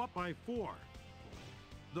and go up by 4.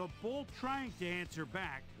 The Bolts trying to answer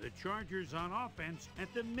back. The Chargers on offense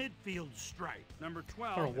at the midfield stripe. Number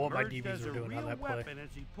 12 I don't know what my emerged DBs as were a doing on real that play. weapon as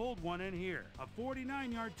he pulled one in here. A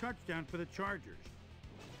 49-yard touchdown for the Chargers.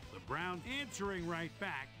 The Browns answering right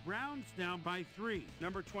back. Browns down by 3.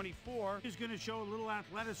 Number 24 is going to show a little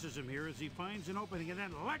athleticism here as he finds an opening and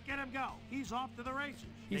then look at him go. He's off to the races.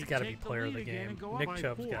 He's got to be player of the game. Nick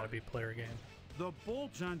Chubb's got to be player of the game. The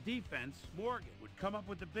Bolts on defense, Morgan would come up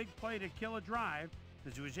with the big play to kill a drive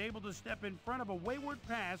as he was able to step in front of a wayward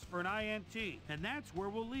pass for an INT. And that's where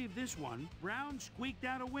we'll leave this one. Browns squeaked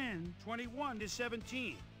out a win,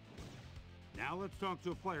 21-17. Now let's talk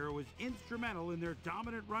to a player who was instrumental in their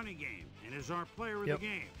dominant running game and is our player of the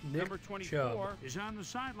game. Number 24 Chubb is on the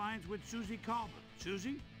sidelines with Susie Colbert.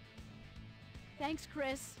 Susie? Thanks,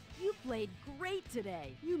 Chris. You played great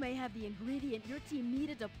today. You may have the ingredient your team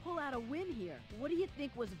needed to pull out a win here. What do you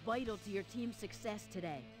think was vital to your team's success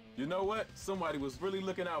today? You know what? Somebody was really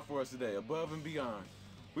looking out for us today, above and beyond.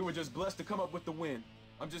 We were just blessed to come up with the win.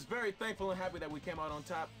 I'm just very thankful and happy that we came out on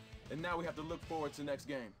top, and now we have to look forward to next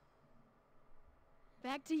game.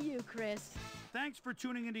 Back to you, Chris. Thanks for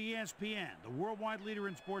tuning into ESPN, the worldwide leader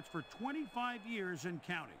in sports for 25 years and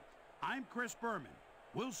counting. I'm Chris Berman.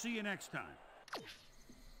 We'll see you next time.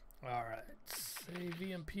 All right, save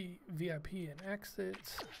VIP and exit.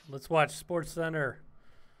 Let's watch Sports Center.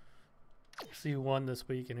 See who won this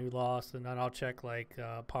week and who lost, and then I'll check like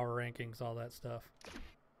power rankings, all that stuff.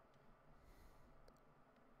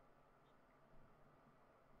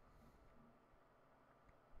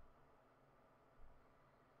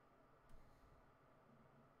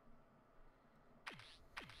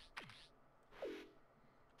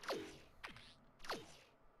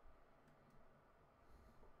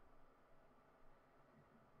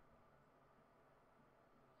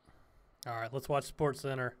 All right, let's watch Sports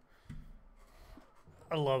Center.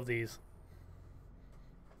 I love these.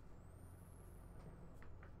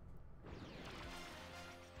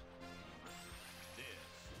 This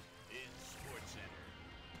is Sports Center.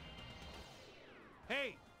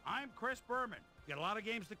 Hey, I'm Chris Berman. Got a lot of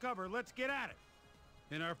games to cover. Let's get at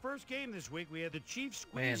it. In our first game this week, we had the Chiefs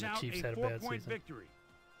squeeze out a 4-point victory.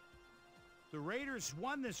 The Raiders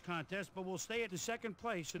won this contest, but will stay at the second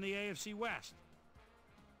place in the AFC West.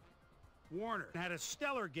 Warner had a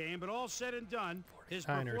stellar game, but all said and done, his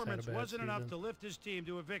performance wasn't enough to lift his team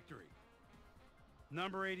to a victory.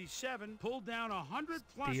 Number 87 pulled down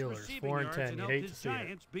 100-plus receiving yards and helped his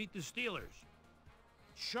Giants beat the Steelers.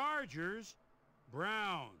 Chargers,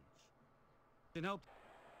 Browns. And helped.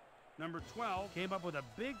 Number 12 came up with a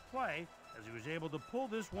big play as he was able to pull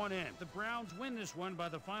this one in. The Browns win this one by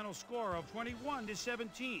the final score of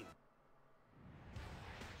 21-17.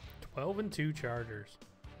 12-2 Chargers.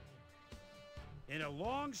 In a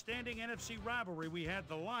long-standing NFC rivalry, we had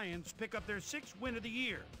the Lions pick up their 6th win of the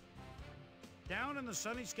year. Down in the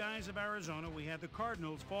sunny skies of Arizona, we had the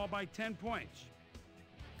Cardinals fall by 10 points.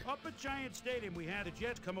 Up at Giant Stadium, we had the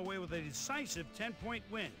Jets come away with a decisive 10-point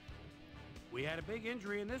win. We had a big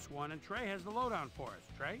injury in this one, and Trey has the lowdown for us.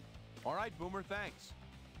 Trey? All right, Boomer, thanks.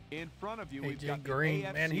 In front of you, AJ we've got Green. the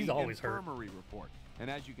AFC Man, he's always Infirmary report. And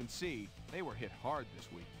as you can see, they were hit hard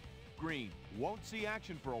this week. Green won't see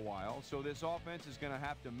action for a while, so this offense is going to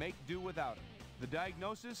have to make do without him. The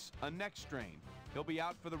diagnosis, a neck strain. He'll be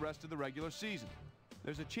out for the rest of the regular season.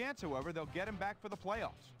 There's a chance, however, they'll get him back for the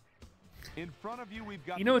playoffs. In front of you, we've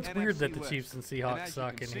got it's NFC weird that the list. Chiefs and Seahawks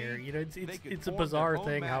suck in here. You know, it's a form bizarre their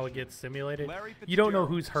thing own how it matchup. gets simulated. Larry You don't know Fitzgerald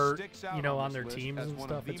who's hurt, sticks out you know, on this their list teams as and one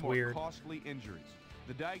stuff. of the It's more weird. costly injuries.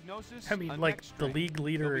 The diagnosis, I mean, a like neck the strain. league He'll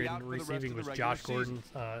leader be out in for the rest receiving of was the Josh regular Gordon.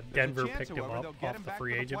 season. Denver chance, picked him however, up they'll get off him the back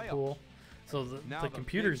free for the agent playoffs. pool. So Now the the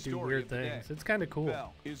computers big do story weird of the day. things. It's kind of cool.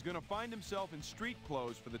 Bell is going to find himself in street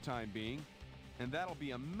clothes for the time being, and that'll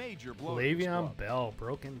be a major blow. to his Le'Veon club. Bell,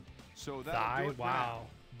 broken So that'll thigh. do it for Wow. now.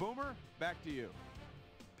 Boomer, back to you.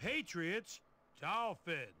 Patriots,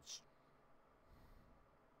 Dolphins.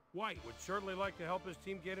 White would certainly like to help his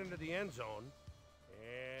team get into the end zone.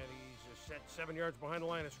 And he's set 7 yards behind the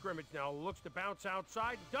line of scrimmage. Now looks to bounce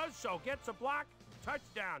outside. Does so. Gets a block.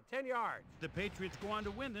 Touchdown. 10 yards. The Patriots go on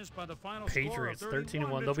to win this by the final Patriots, score of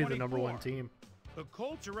 13-1. They'll be the number one team. The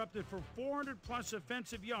Colts erupted for 400-plus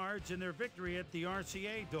offensive yards in their victory at the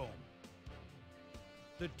RCA Dome.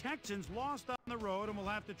 The Texans lost on the road and will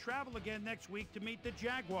have to travel again next week to meet the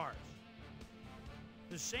Jaguars.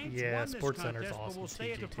 The Saints won this Sports Center's contest, but awesome. will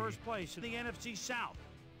stay at the TGT. first place in the NFC South.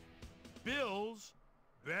 Bills,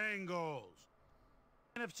 Bengals.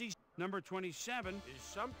 NFC Number 27 is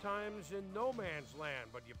sometimes in no man's land,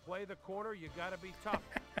 but you play the corner, you got to be tough.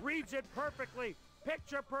 Reads it perfectly.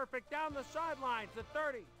 Picture perfect down the sidelines. The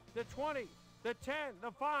 30, the 20, the 10, the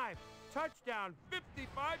 5. Touchdown,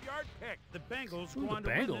 55-yard pick. The Bengals Ooh, go on the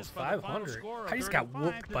to win Bengals, this by the final 500. score of I just got 35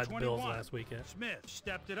 whooped to by the Bills 21. last weekend. Smith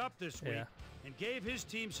stepped it up this week and gave his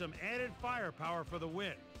team some added firepower for the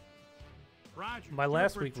win. Rodgers My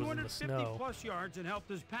last threw week for was in the 250 snow. plus yards and helped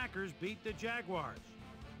his Packers beat the Jaguars.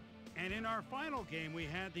 And in our final game, we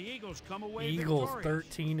had the Eagles come away Eagles victorious.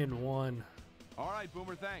 13-1. All right,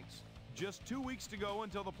 Boomer, thanks. Just 2 weeks to go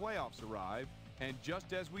until the playoffs arrive, and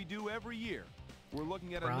just as we do every year, we're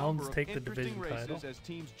looking at a Browns number of take the interesting division races title. as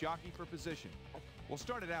teams jockey for position. We'll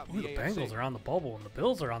start it out in Ooh, the the AFC. Bengals are on the bubble, and the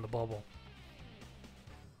Bills are on the bubble.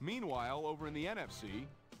 Meanwhile, over in the NFC,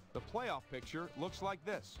 the playoff picture looks like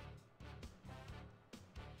this.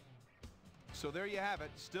 So there you have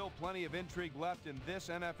it. Still plenty of intrigue left in this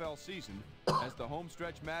NFL season as the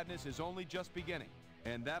homestretch madness is only just beginning.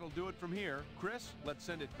 And that'll do it from here. Chris, let's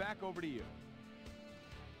send it back over to you.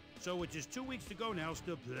 So with just 2 weeks to go now,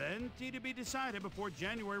 still plenty to be decided before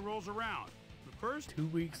January rolls around. But first, 2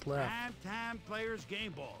 weeks left. Time players'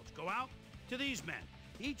 game balls go out to these men,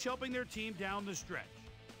 each helping their team down the stretch.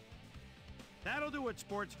 That'll do it,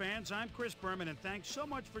 sports fans. I'm Chris Berman, and thanks so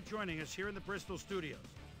much for joining us here in the Bristol studios.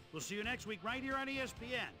 We'll see you next week right here on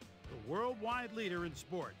ESPN, the worldwide leader in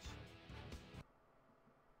sports.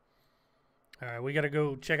 All right, we got to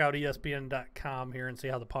go check out ESPN.com here and see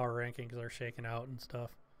how the power rankings are shaking out and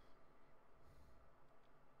stuff.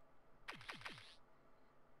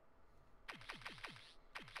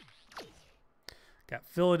 Got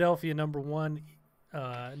Philadelphia number 1,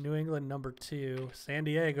 New England number 2, San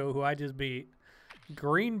Diego, who I just beat.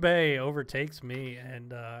 Green Bay overtakes me,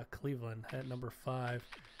 and Cleveland at number 5.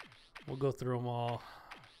 We'll go through them all.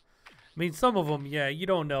 I mean, some of them, yeah, you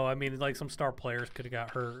don't know. I mean, like some star players could have got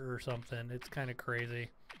hurt or something. It's kind of crazy.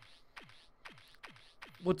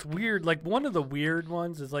 What's weird, like one of the weird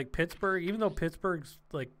ones is like Pittsburgh. Even though Pittsburgh's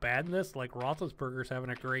like bad in this, like Roethlisberger's having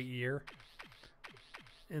a great year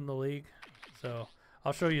in the league. So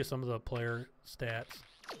I'll show you some of the player stats,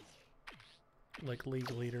 like league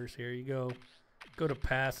leaders here. You go to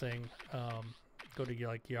passing, go to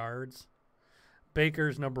like yards.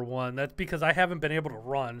 Baker's number 1. That's because I haven't been able to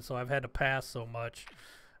run, so I've had to pass so much.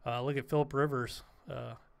 Look at Phillip Rivers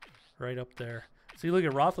right up there. So you look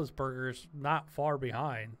at Roethlisberger's not far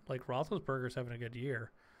behind. Like Roethlisberger's having a good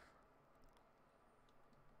year.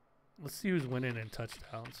 Let's see who's winning in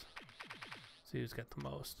touchdowns. See who's got the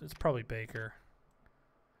most. It's probably Baker.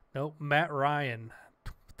 Nope, Matt Ryan,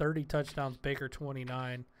 30 touchdowns. Baker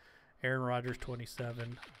 29. Aaron Rodgers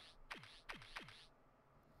 27.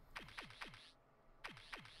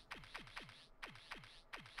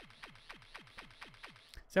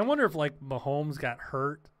 See, I wonder if, like, Mahomes got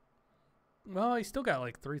hurt. Well, he still got,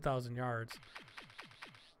 like, 3,000 yards.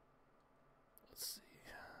 Let's see.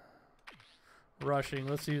 Rushing.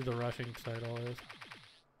 Let's see who the rushing title is.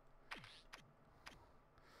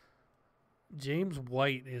 James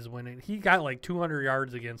White is winning. He got, like, 200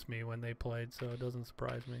 yards against me when they played, so it doesn't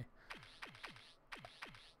surprise me.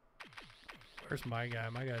 Where's my guy?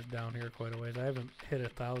 My guy's down here quite a ways. I haven't hit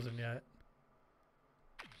 1,000 yet.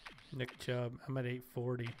 Nick Chubb, I'm at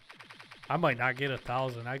 840. I might not get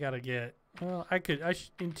 1,000. I gotta get. Well, I could.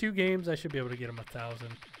 In 2 games, I should be able to get him 1,000.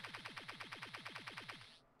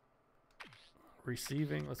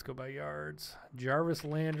 Receiving. Let's go by yards. Jarvis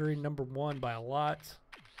Landry, number 1 by a lot.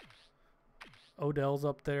 Odell's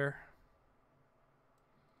up there.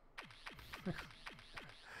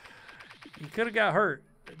 He could have got hurt.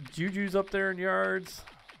 Juju's up there in yards.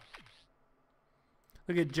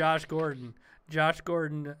 Look at Josh Gordon. Josh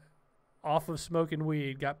Gordon, off of smoking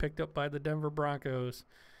weed, got picked up by the Denver Broncos,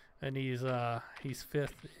 and he's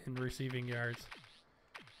 5th in receiving yards.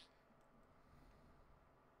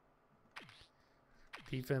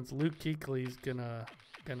 Defense, Luke Kuechly's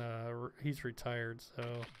he's retired,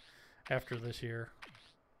 so after this year.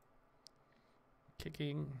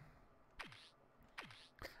 Kicking,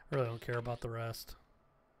 I really don't care about the rest.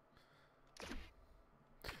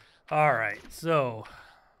 All right, so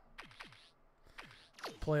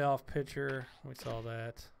playoff pitcher, we saw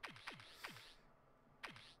that.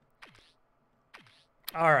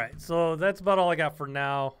 All right, so that's about all I got for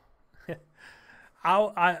now.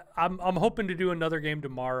 I'm hoping to do another game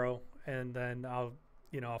tomorrow, and then I'll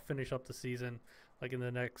finish up the season like in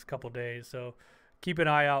the next couple days. So keep an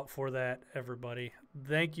eye out for that, everybody.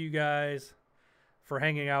 Thank you guys for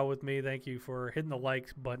hanging out with me. Thank you for hitting the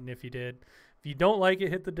like button if you did. If you don't like it,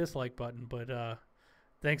 hit the dislike button. But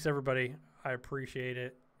thanks, everybody. I appreciate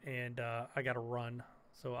it. And I got to run.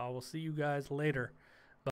 So I will see you guys later.